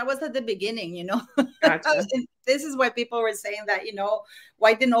 oh, no, that was at the beginning, you know. Gotcha. This is why people were saying that, you know,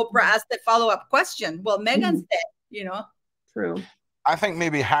 why didn't Oprah ask the follow-up question? Well, Meghan said, you know. True. I think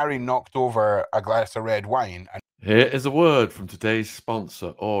maybe Harry knocked over a glass of red wine. Here is a word from today's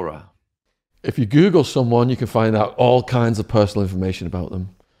sponsor, Aura. If you Google someone, you can find out all kinds of personal information about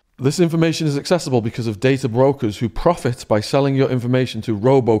them. This information is accessible because of data brokers who profit by selling your information to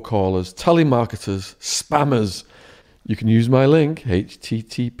robocallers, telemarketers, spammers. You can use my link,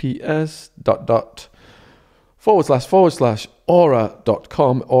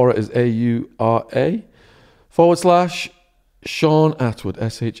 https://aura.com. Aura is AURA / Sean Atwood,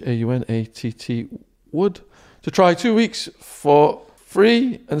 SHAUNATT Wood, to try 2 weeks for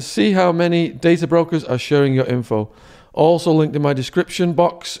free and see how many data brokers are sharing your info. Also linked in my description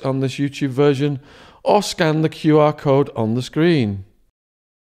box on this YouTube version, or scan the QR code on the screen.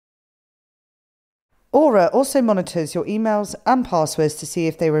 Aura also monitors your emails and passwords to see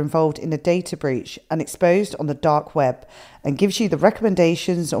if they were involved in a data breach and exposed on the dark web, and gives you the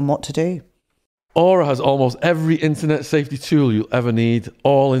recommendations on what to do. Aura has almost every internet safety tool you'll ever need,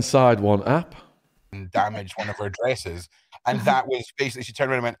 all inside one app. And damaged one of her dresses. And that was basically, she turned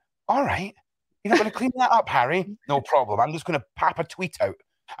around and went, all right, you're not going to clean that up, Harry? No problem. I'm just going to pop a tweet out.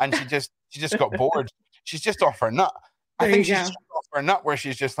 and she just got bored. She's just off her nut. I think she's just off her nut where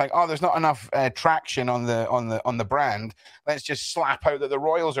she's just like, oh, there's not enough traction on the brand. Let's just slap out that the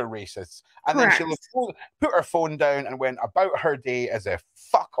royals are racists, and then she'll put her phone down and went about her day as if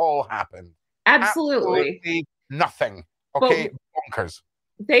fuck all happened. Absolutely nothing. Okay, bonkers.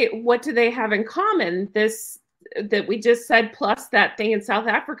 What do they have in common? This that we just said, plus that thing in South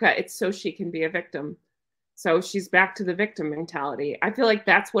Africa. It's so she can be a victim. So she's back to the victim mentality. I feel like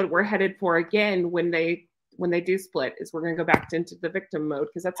that's what we're headed for again when they do split, is we're going to go back into the victim mode,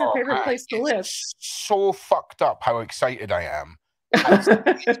 because that's our favorite place to live. So fucked up how excited I am.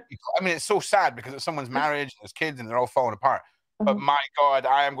 I mean, it's so sad because it's someone's marriage and there's kids and they're all falling apart. But my God,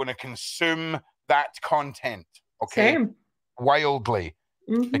 I am going to consume that content. Okay. Same. Wildly.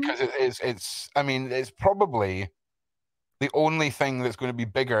 Because it's probably the only thing that's going to be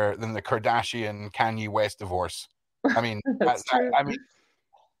bigger than the Kardashian Kanye West divorce. I mean,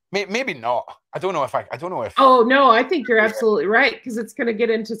 maybe not. I don't know if. Oh no, I think you're absolutely right, because it's going to get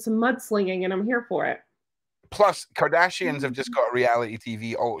into some mudslinging, and I'm here for it. Plus, Kardashians have just got a reality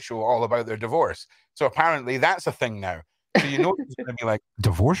TV show all about their divorce, so apparently that's a thing now. So it's going to be like,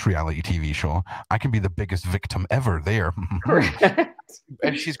 divorce reality TV show. I can be the biggest victim ever there.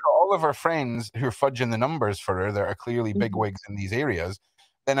 And she's got all of her friends who are fudging the numbers for her that are clearly bigwigs in these areas.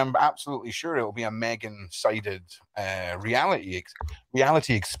 Then I'm absolutely sure it will be a Meghan-sided reality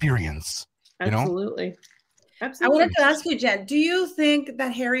experience. Absolutely. I wanted to ask you, Jen, do you think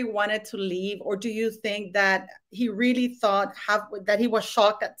that Harry wanted to leave, or do you think that he really thought that he was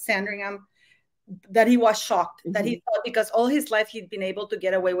shocked at Sandringham? That he was shocked, that he thought because all his life he'd been able to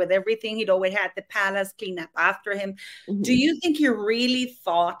get away with everything. He'd always had the palace clean up after him. Do you think he really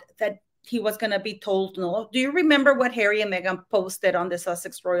thought that he was going to be told no? Do you remember what Harry and Meghan posted on the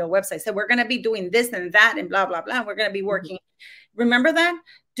Sussex Royal website? Said, we're going to be doing this and that and blah, blah, blah. We're going to be working. Remember that?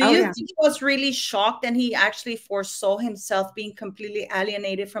 Do you think he was really shocked and he actually foresaw himself being completely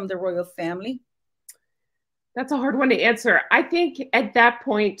alienated from the royal family? That's a hard one to answer. I think at that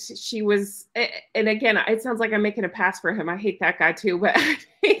point she was, and again, it sounds like I'm making a pass for him. I hate that guy too. But I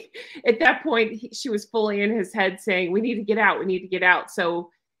think at that point, she was fully in his head saying, we need to get out. We need to get out. So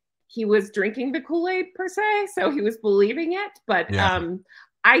he was drinking the Kool-Aid per se. So he was believing it. But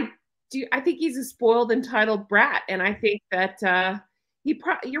I think he's a spoiled, entitled brat. And I think that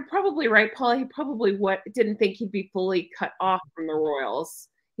you're probably right, Paula. He probably didn't think he'd be fully cut off from the royals.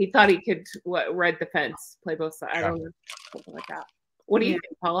 He thought he could ride the fence, play both sides. I don't know, something like that. What do you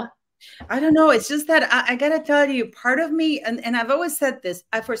think, Paula? I don't know. It's just that I got to tell you, part of me, and I've always said this,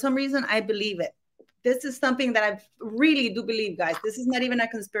 for some reason, I believe it. This is something that I really do believe, guys. This is not even a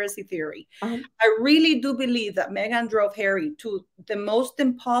conspiracy theory. I really do believe that Meghan drove Harry to the most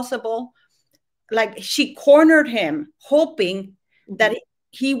impossible, like she cornered him, hoping that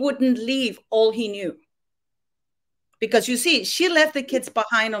he wouldn't leave all he knew. Because you see, she left the kids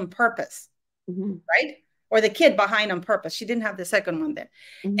behind on purpose, right? Or the kid behind on purpose. She didn't have the second one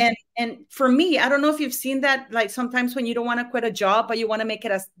then. And for me, I don't know if you've seen that, like sometimes when you don't want to quit a job, but you want to make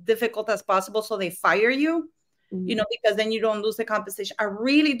it as difficult as possible so they fire you, you know, because then you don't lose the compensation. I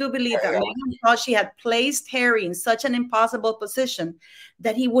really do believe that Meghan thought she had placed Harry in such an impossible position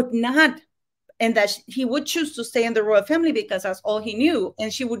that he would not, and that he would choose to stay in the royal family because that's all he knew.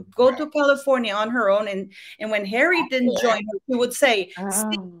 And she would go to California on her own. And when Harry didn't join her, she would say,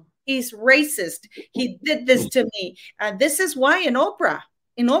 he's racist. He did this to me. This is why in Oprah,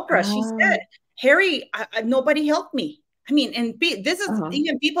 she said, Harry, nobody helped me. I mean, and this is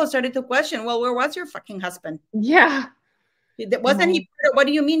even people started to question, well, where was your fucking husband? Yeah. Wasn't he? What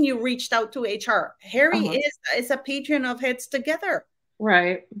do you mean you reached out to HR? Harry is a patron of Heads Together.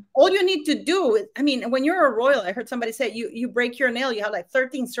 Right. All you need to do is, I mean, when you're a royal, I heard somebody say you break your nail, you have like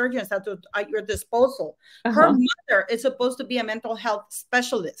 13 surgeons at your disposal. Her mother is supposed to be a mental health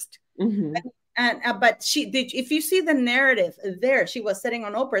specialist. But if you see the narrative there, she was sitting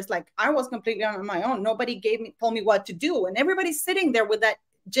on Oprah. It's like, I was completely on my own. Nobody told me what to do. And everybody's sitting there with that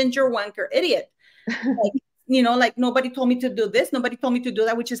ginger wanker idiot. Like, you know, like nobody told me to do this. Nobody told me to do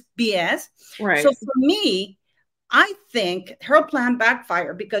that, which is BS. Right. So for me, I think her plan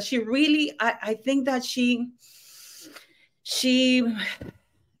backfired because she really, I think that she,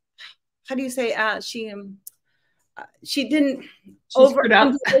 how do you say, she didn't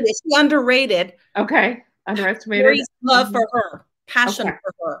she underrated. Okay. Underestimated. Harry's love for her, passion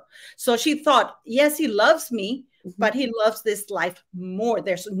for her. So she thought, yes, he loves me, but he loves this life more.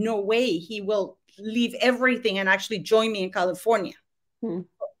 There's no way he will leave everything and actually join me in California.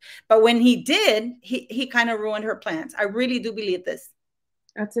 But when he did, he kind of ruined her plans. I really do believe this.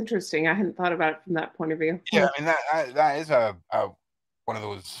 That's interesting. I hadn't thought about it from that point of view. Yeah, I mean that is a one of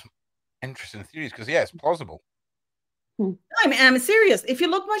those interesting theories because, yeah, it's plausible. I mean, I'm serious. If you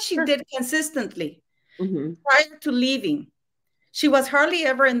look what she did consistently prior to leaving, she was hardly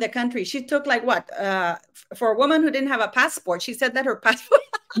ever in the country. She took like what? For a woman who didn't have a passport, she said that her passport.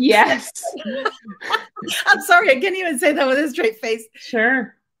 Yes. I'm sorry, I can't even say that with a straight face.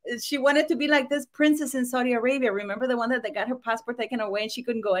 Sure. She wanted to be like this princess in Saudi Arabia. Remember the one that they got her passport taken away and she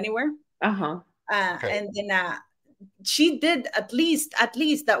couldn't go anywhere? And then she did at least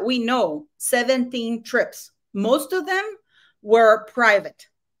that we know 17 trips. Most of them were private.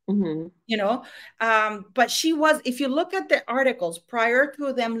 You know, but she was, if you look at the articles prior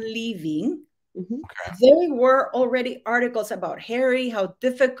to them leaving, there were already articles about Harry, how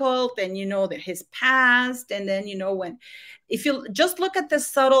difficult, and you know, that his past, and then, you know, when, if you just look at the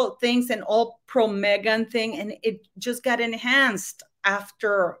subtle things and all pro Meghan thing, and it just got enhanced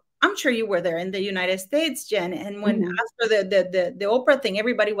after, I'm sure you were there in the United States, Jen, and when after the Oprah thing,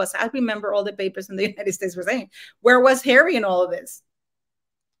 everybody was, I remember all the papers in the United States were saying, where was Harry in all of this?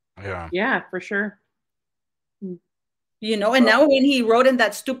 Yeah, for sure. You know, and now when he wrote in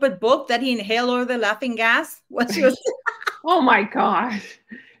that stupid book that he inhaled all the laughing gas, what she was oh my gosh,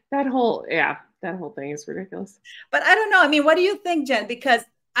 that whole thing is ridiculous. But I don't know. I mean, what do you think, Jen? Because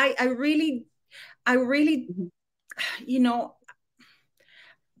I really, you know,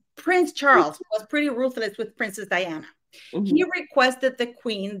 Prince Charles was pretty ruthless with Princess Diana. He requested the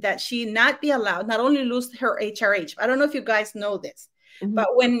Queen that she not be allowed, not only lose her HRH. I don't know if you guys know this,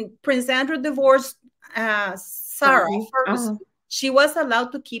 but when Prince Andrew divorced Sarah Ferguson, she was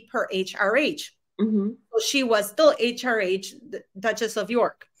allowed to keep her HRH. So she was still HRH, the Duchess of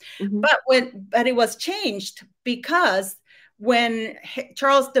York. But it was changed because when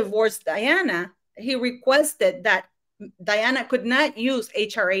Charles divorced Diana, he requested that Diana could not use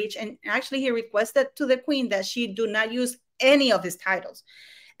HRH, and actually he requested to the Queen that she do not use any of his titles.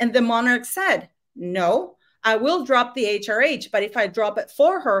 And the monarch said, no, I will drop the HRH, but if I drop it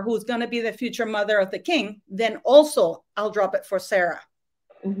for her, who's going to be the future mother of the king, then also I'll drop it for Sarah.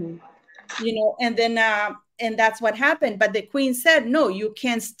 You know, and then and that's what happened. But the Queen said, no, you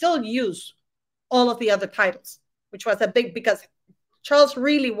can still use all of the other titles, which was a big, because Charles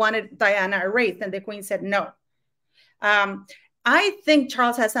really wanted Diana erased, and the Queen said no. I think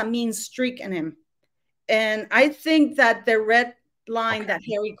Charles has a mean streak in him, and I think that the red line that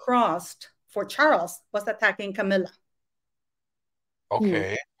Harry crossed for Charles was attacking Camilla.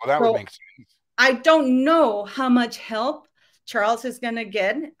 Okay, well, that would make sense. I don't know how much help Charles is going to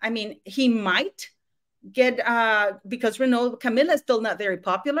get. I mean, he might get, because we know Camilla is still not very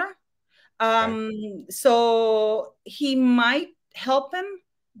popular. So he might help him,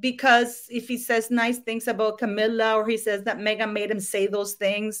 because if he says nice things about Camilla, or he says that Meghan made him say those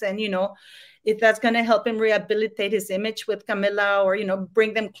things, and, you know, if that's going to help him rehabilitate his image with Camilla, or, you know,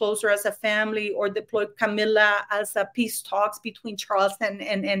 bring them closer as a family, or deploy Camilla as a peace talks between Charles and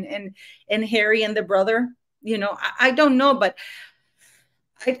Harry and the brother, you know, I don't know, but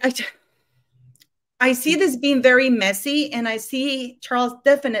I see this being very messy, and I see Charles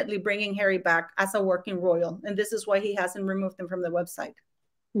definitely bringing Harry back as a working royal, and this is why he hasn't removed him from the website.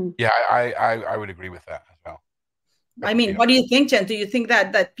 Yeah, I would agree with that as well. I mean, what do you think, Jen? Do you think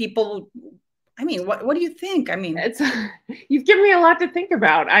that people? I mean, what do you think? I mean, you've given me a lot to think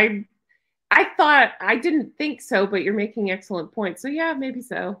about. I thought, I didn't think so, but you're making excellent points. So yeah, maybe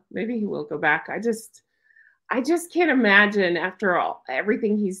so. Maybe he will go back. I just can't imagine, after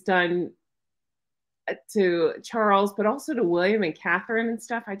everything he's done to Charles, but also to William and Catherine and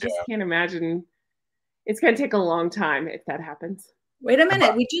stuff. I just can't imagine. It's going to take a long time if that happens. Wait a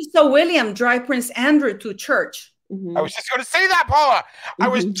minute. We just saw William drive Prince Andrew to church. I was just going to say that, Paula. I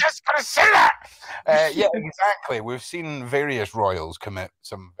was just going to say that. Yeah, exactly. We've seen various royals commit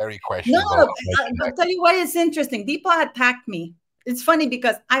some very questionable. No, I'll tell you why it's interesting. People attacked me. It's funny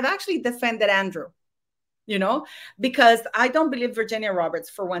because I've actually defended Andrew, you know, because I don't believe Virginia Roberts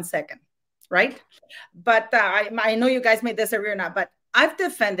for 1 second, right? But I know you guys may disagree or not, but I've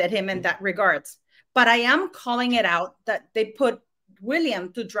defended him in that regards. But I am calling it out that they put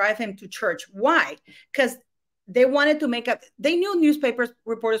William to drive him to church. Why? Because they wanted to make up, they knew newspaper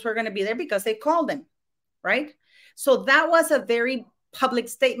reporters were going to be there because they called them, right? So that was a very public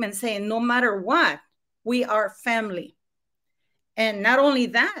statement saying, no matter what, we are family. And not only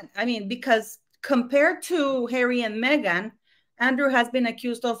that, I mean, because compared to Harry and Meghan, Andrew has been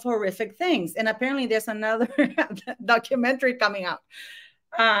accused of horrific things. And apparently there's another documentary coming out.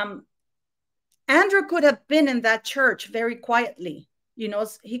 Andrew could have been in that church very quietly. You know,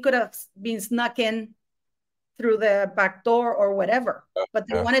 he could have been snuck in through the back door or whatever, but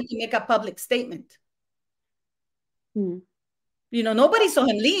they wanted to make a public statement. You know, nobody saw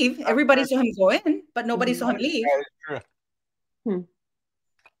him leave. Everybody saw him go in, but nobody saw him leave. That is true.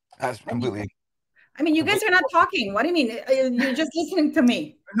 That's completely. I mean, you guys are not talking. What do you mean? You're just listening to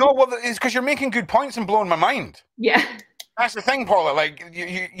me. No, well, it's because you're making good points and blowing my mind. Yeah. That's the thing, Paula. Like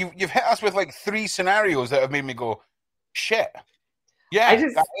you've hit us with like 3 scenarios that have made me go, shit. Yeah,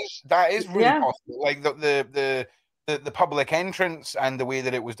 that is really possible. Like the public entrance and the way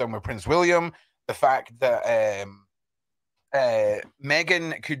that it was done with Prince William, the fact that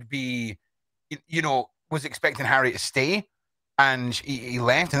Meghan could be, was expecting Harry to stay, and he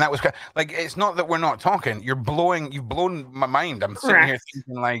left, and that was like, it's not that we're not talking. You've blown my mind. I'm sitting here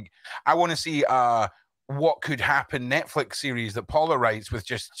thinking, like, I want to see what could happen Netflix series that Paula writes with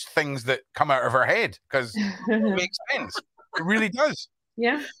just things that come out of her head, because it makes sense. It really does.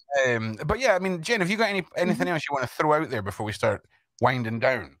 Yeah. But yeah, I mean, Jen, have you got anything else you want to throw out there before we start winding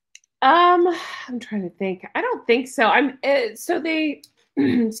down? I'm trying to think. I don't think so. So they,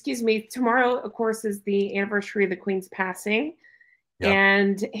 excuse me, tomorrow, of course, is the anniversary of the Queen's passing. Yep.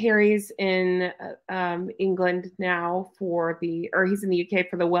 And Harry's in England now he's in the UK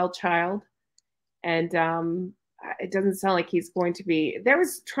for the well child. And it doesn't sound like he's going to be. They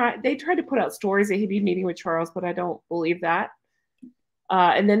tried to put out stories that he'd be meeting with Charles, but I don't believe that.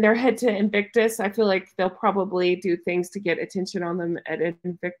 And then they're head to Invictus. I feel like they'll probably do things to get attention on them at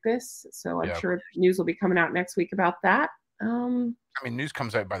Invictus. So I'm sure news will be coming out next week about that. I mean, news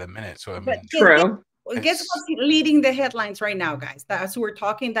comes out by the minute, so I mean, true. Guess what's leading the headlines right now, guys? That's who we're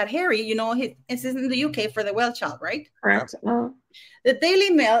talking. That Harry, is in the UK for the well child, right? Correct. The Daily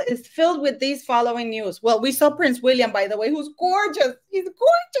Mail is filled with these following news. Well, we saw Prince William, by the way, who's gorgeous. He's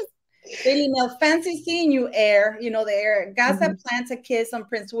gorgeous. Daily Mail, fancy seeing you, heir. The heir. Gaza plants a kiss on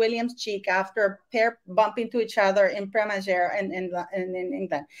Prince William's cheek after a pair bump into each other in Premiere in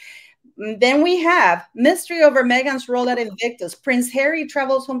England. Then we have mystery over Meghan's role at Invictus. Prince Harry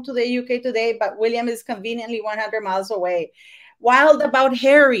travels home to the UK today, but William is conveniently 100 miles away. Wild about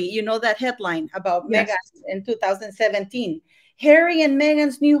Harry, that headline about Meghan in 2017. Harry and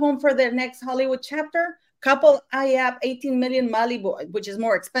Meghan's new home for their next Hollywood chapter. Couple IAP 18 million Malibu, which is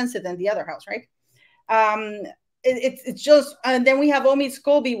more expensive than the other house, right? It's just, and then we have Omi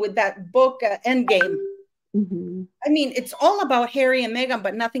Scobie with that book, Endgame. Mm-hmm. I mean, it's all about Harry and Meghan,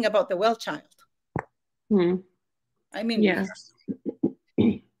 but nothing about the well child. I mean,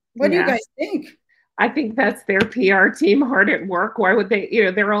 what do you guys think? I think that's their PR team hard at work. Why would they,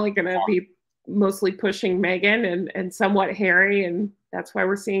 they're only going to be mostly pushing Meghan and somewhat Harry. And that's why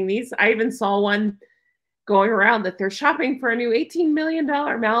we're seeing these. I even saw one going around that they're shopping for a new $18 million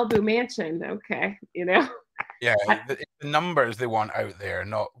Malibu mansion. Okay. Yeah, the numbers they want out there,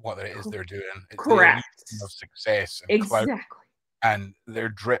 not what it is they're doing. It's correct. Of success and exactly. clout and their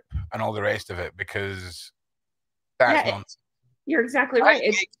drip and all the rest of it, because that's nonsense. You're exactly right.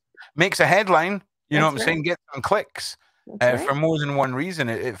 It makes a headline. You know what I'm saying? Get some clicks for more than one reason.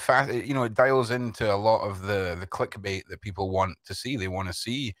 It dials into a lot of the clickbait that people want to see. They want to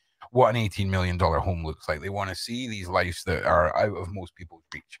see what an $18 million home looks like. They want to see these lives that are out of most people's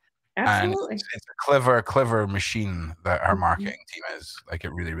reach. Absolutely. And it's a clever machine that our marketing team is. Like,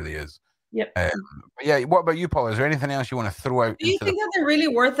 it really, really is. Yep. What about you, Paul? Is there anything else you want to throw out? Do you think that they're really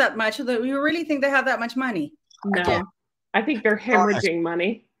worth that much? Do you really think they have that much money? No. I think they're hemorrhaging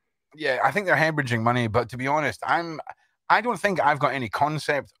money. Yeah, I think they're hemorrhaging money. But to be honest, I don't think I've got any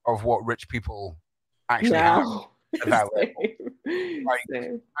concept of what rich people actually have at that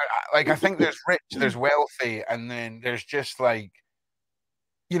level. Like, I think there's rich, there's wealthy, and then there's just like,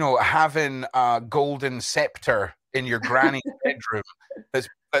 having a golden scepter in your granny's bedroom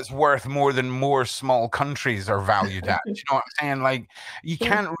that's worth more than more small countries are valued at. You know what I'm saying? Like, you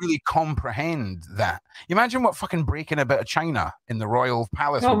can't really comprehend that. You imagine what fucking breaking a bit of china in the royal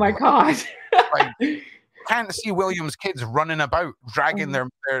palace. Oh my God. Like, can't see William's kids running about, dragging their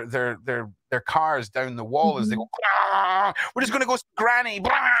cars down the wall as they go, we're just going to go see Granny,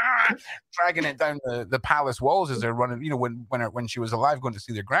 dragging it down the palace walls as they're running, when she was alive, going to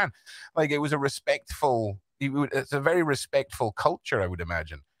see their gran. Like, it was it's a very respectful culture, I would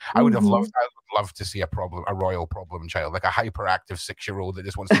imagine. I would love to see a royal problem child, like a hyperactive 6-year-old that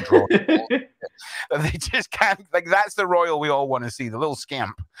just wants to draw. They just can't, like, that's the royal we all want to see, the little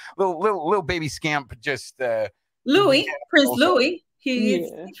scamp, little baby scamp, just Louis, Prince Louis.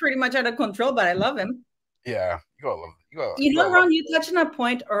 He's pretty much out of control, but I love him. Yeah, you gotta love him. Ron, you touched on a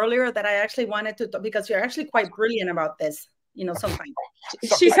point earlier that I actually wanted to talk, because you're actually quite brilliant about this. Sometimes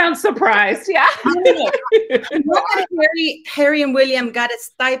she sounds surprised. Yeah. Harry and William got a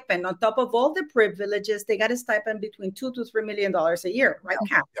stipend on top of all the privileges. They got a stipend between $2 to $3 million a year, right?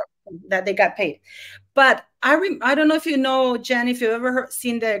 That they got paid. But I don't know if you know, Jen, if you've ever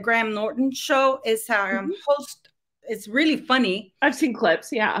seen the Graham Norton show. It's host. It's really funny. I've seen clips,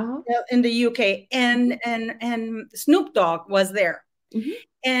 yeah. In the UK, and Snoop Dogg was there.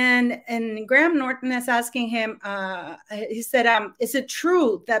 And Graham Norton is asking him, he said, is it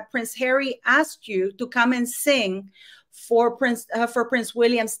true that Prince Harry asked you to come and sing for Prince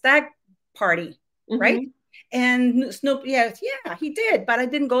William's stag party, right? And Snoop, yeah, he did, but I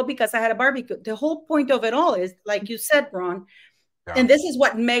didn't go because I had a barbecue. The whole point of it all is, like you said, Ron, and this is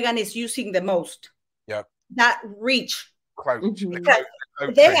what Meghan is using the most. Yeah. That reach. Clout.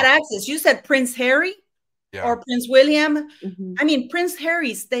 They had access. You said Prince Harry or Prince William. I mean, Prince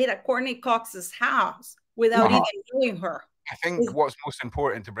Harry stayed at Courtney Cox's house without even knowing her. I think what's most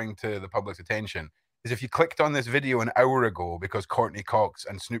important to bring to the public's attention is if you clicked on this video an hour ago because Courtney Cox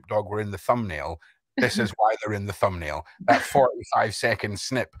and Snoop Dogg were in the thumbnail, this is why they're in the thumbnail. That 45-second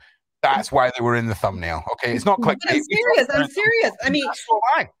snip, that's why they were in the thumbnail. Okay, it's not clickbait. I'm serious. I mean, that's so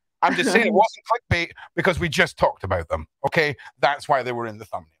why. I'm just saying it wasn't clickbait because we just talked about them. Okay, that's why they were in the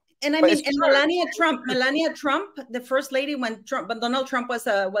thumbnail. And I mean, and Melania Trump, the first lady when Donald Trump was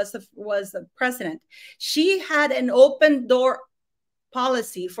the president, she had an open door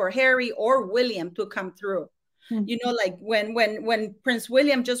policy for Harry or William to come through. You know, like when Prince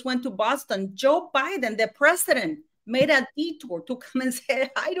William just went to Boston, Joe Biden, the president, made a detour to come and say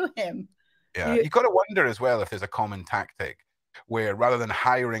hi to him. Yeah, you got to wonder as well if there's a common tactic where rather than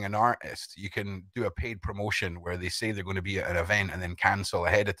hiring an artist, you can do a paid promotion where they say they're going to be at an event and then cancel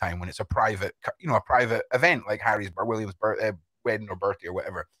ahead of time when it's a private, a private event like Harry's or William's wedding or birthday or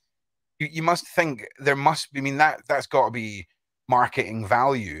whatever. You must think there must be, I mean, that's got to be marketing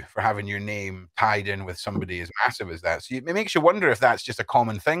value for having your name tied in with somebody as massive as that. So it makes you wonder if that's just a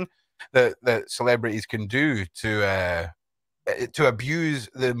common thing that celebrities can do to abuse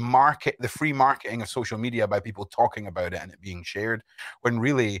the free marketing of social media by people talking about it and it being shared, when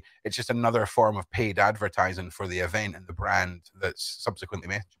really it's just another form of paid advertising for the event and the brand that's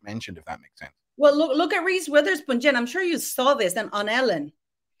subsequently mentioned, if that makes sense. Well, look at Reese Witherspoon, Jen. I'm sure you saw this on Ellen.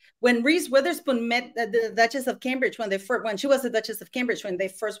 When Reese Witherspoon met the Duchess of Cambridge when she was the Duchess of Cambridge when they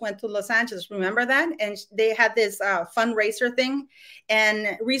first went to Los Angeles, remember that? And they had this fundraiser thing,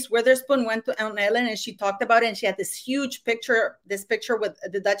 and Reese Witherspoon went on Ellen and she talked about it, and she had this huge picture, with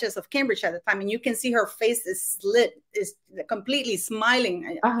the Duchess of Cambridge at the time, and you can see her face is completely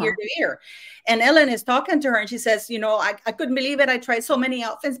smiling ear to ear. And Ellen is talking to her, and she says, I couldn't believe it. I tried so many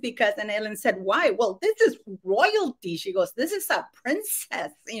outfits and Ellen said, why? Well, this is royalty. She goes, this is a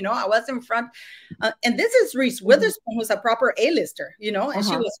princess, I was in front. And this is Reese Witherspoon, who's a proper A-lister, and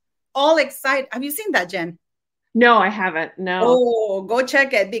she was all excited. Have you seen that, Jen? No, I haven't. No. Oh, go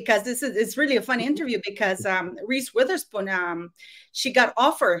check it, because it's really a funny interview, because Reese Witherspoon, she got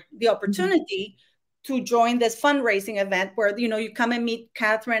offered the opportunity to join this fundraising event where, you come and meet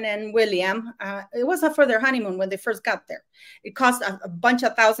Catherine and William. It was for their honeymoon when they first got there. It cost a bunch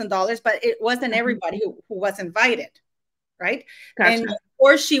of $1,000, but it wasn't everybody who was invited. Right. Gotcha. And of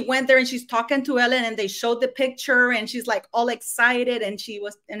course she went there and she's talking to Ellen and they showed the picture and she's like all excited. And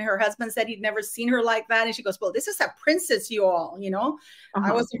her husband said he'd never seen her like that. And she goes, well, this is a princess, you all,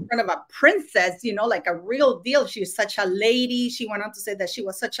 I was in front of a princess, like a real deal. She's such a lady. She went on to say that she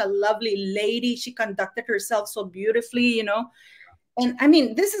was such a lovely lady. She conducted herself so beautifully, And I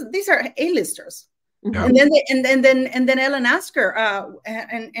mean, these are A-listers. Yeah. And then Ellen asked her,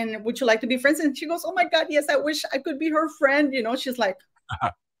 and would you like to be friends? And she goes, oh my God, yes, I wish I could be her friend. She's like,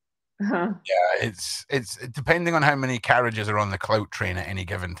 yeah, it's depending on how many carriages are on the clout train at any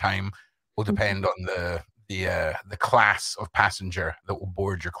given time will depend on the class of passenger that will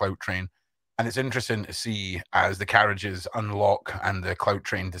board your clout train. And it's interesting to see as the carriages unlock and the clout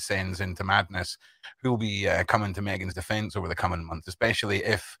train descends into madness, who will be coming to Meghan's defense over the coming months, especially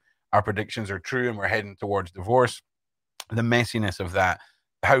if our predictions are true and we're heading towards divorce. The messiness of that,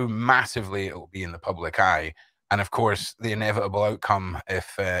 how massively it will be in the public eye, and of course the inevitable outcome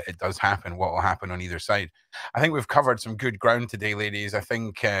if it does happen, what will happen on either side. I think we've covered some good ground today, ladies. I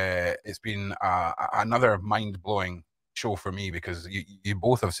think it's been another mind-blowing show for me, because you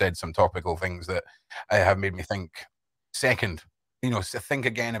both have said some topical things that have made me think think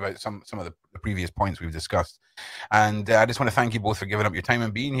again about some of the previous points we've discussed. And I just want to thank you both for giving up your time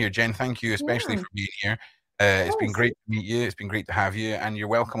and being here. Jen, thank you especially for being here. It's been great to meet you. It's been great to have you, and you're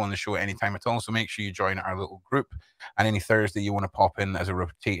welcome on the show anytime at all. So make sure you join our little group, and any Thursday you want to pop in as a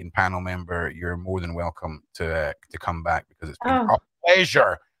rotating panel member, you're more than welcome to come back, because it's been a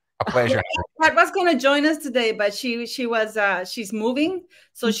pleasure. Pat was going to join us today, but she's moving,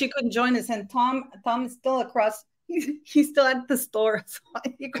 so she couldn't join us. And Tom is still across. he's still at the store. So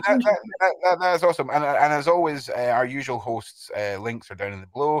That's awesome. And as always, our usual hosts' links are down in the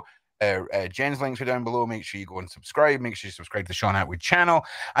below. Jen's links are down below. Make sure you go and subscribe. Make sure you subscribe to the Sean Atwood channel.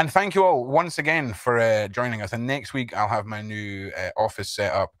 And thank you all once again for joining us. And next week, I'll have my new office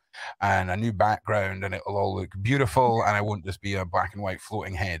set up and a new background, and it'll all look beautiful, and I won't just be a black and white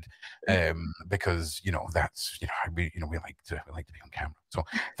floating head, because that's we like to be on camera. So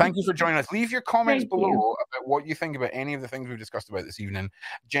thank you for joining us. Leave your comments below about what you think about any of the things we've discussed about this evening.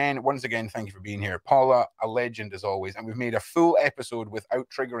 Jen, once again, thank you for being here. Paula, a legend as always, and we've made a full episode without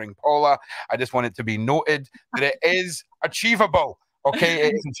triggering Paula. I just want it to be noted that it is achievable. Okay,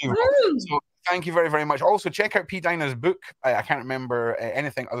 it is achievable. So thank you very, very much. Also, check out P. Dinah's book. I can't remember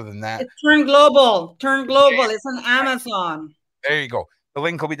anything other than that. It's Turn Global. Turn Global. It's on Amazon. There you go. The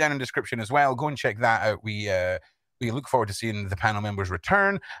link will be down in the description as well. Go and check that out. We look forward to seeing the panel members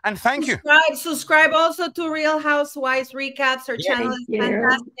return. And thank you. Subscribe also to Real Housewives Recaps. Her channel is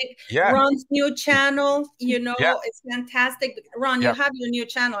fantastic. Yeah. Ron's new channel, it's fantastic. Ron, you have your new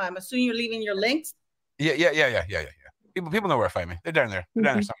channel. I'm assuming you're leaving your links. Yeah. People know where to find me. They're down there. They're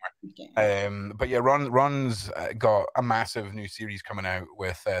down there somewhere. Okay. But yeah, Ron's got a massive new series coming out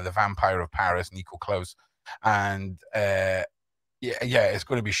with the Vampire of Paris, Nico Klaus, and it's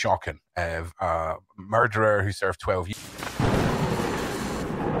going to be shocking. Murderer who served 12 years.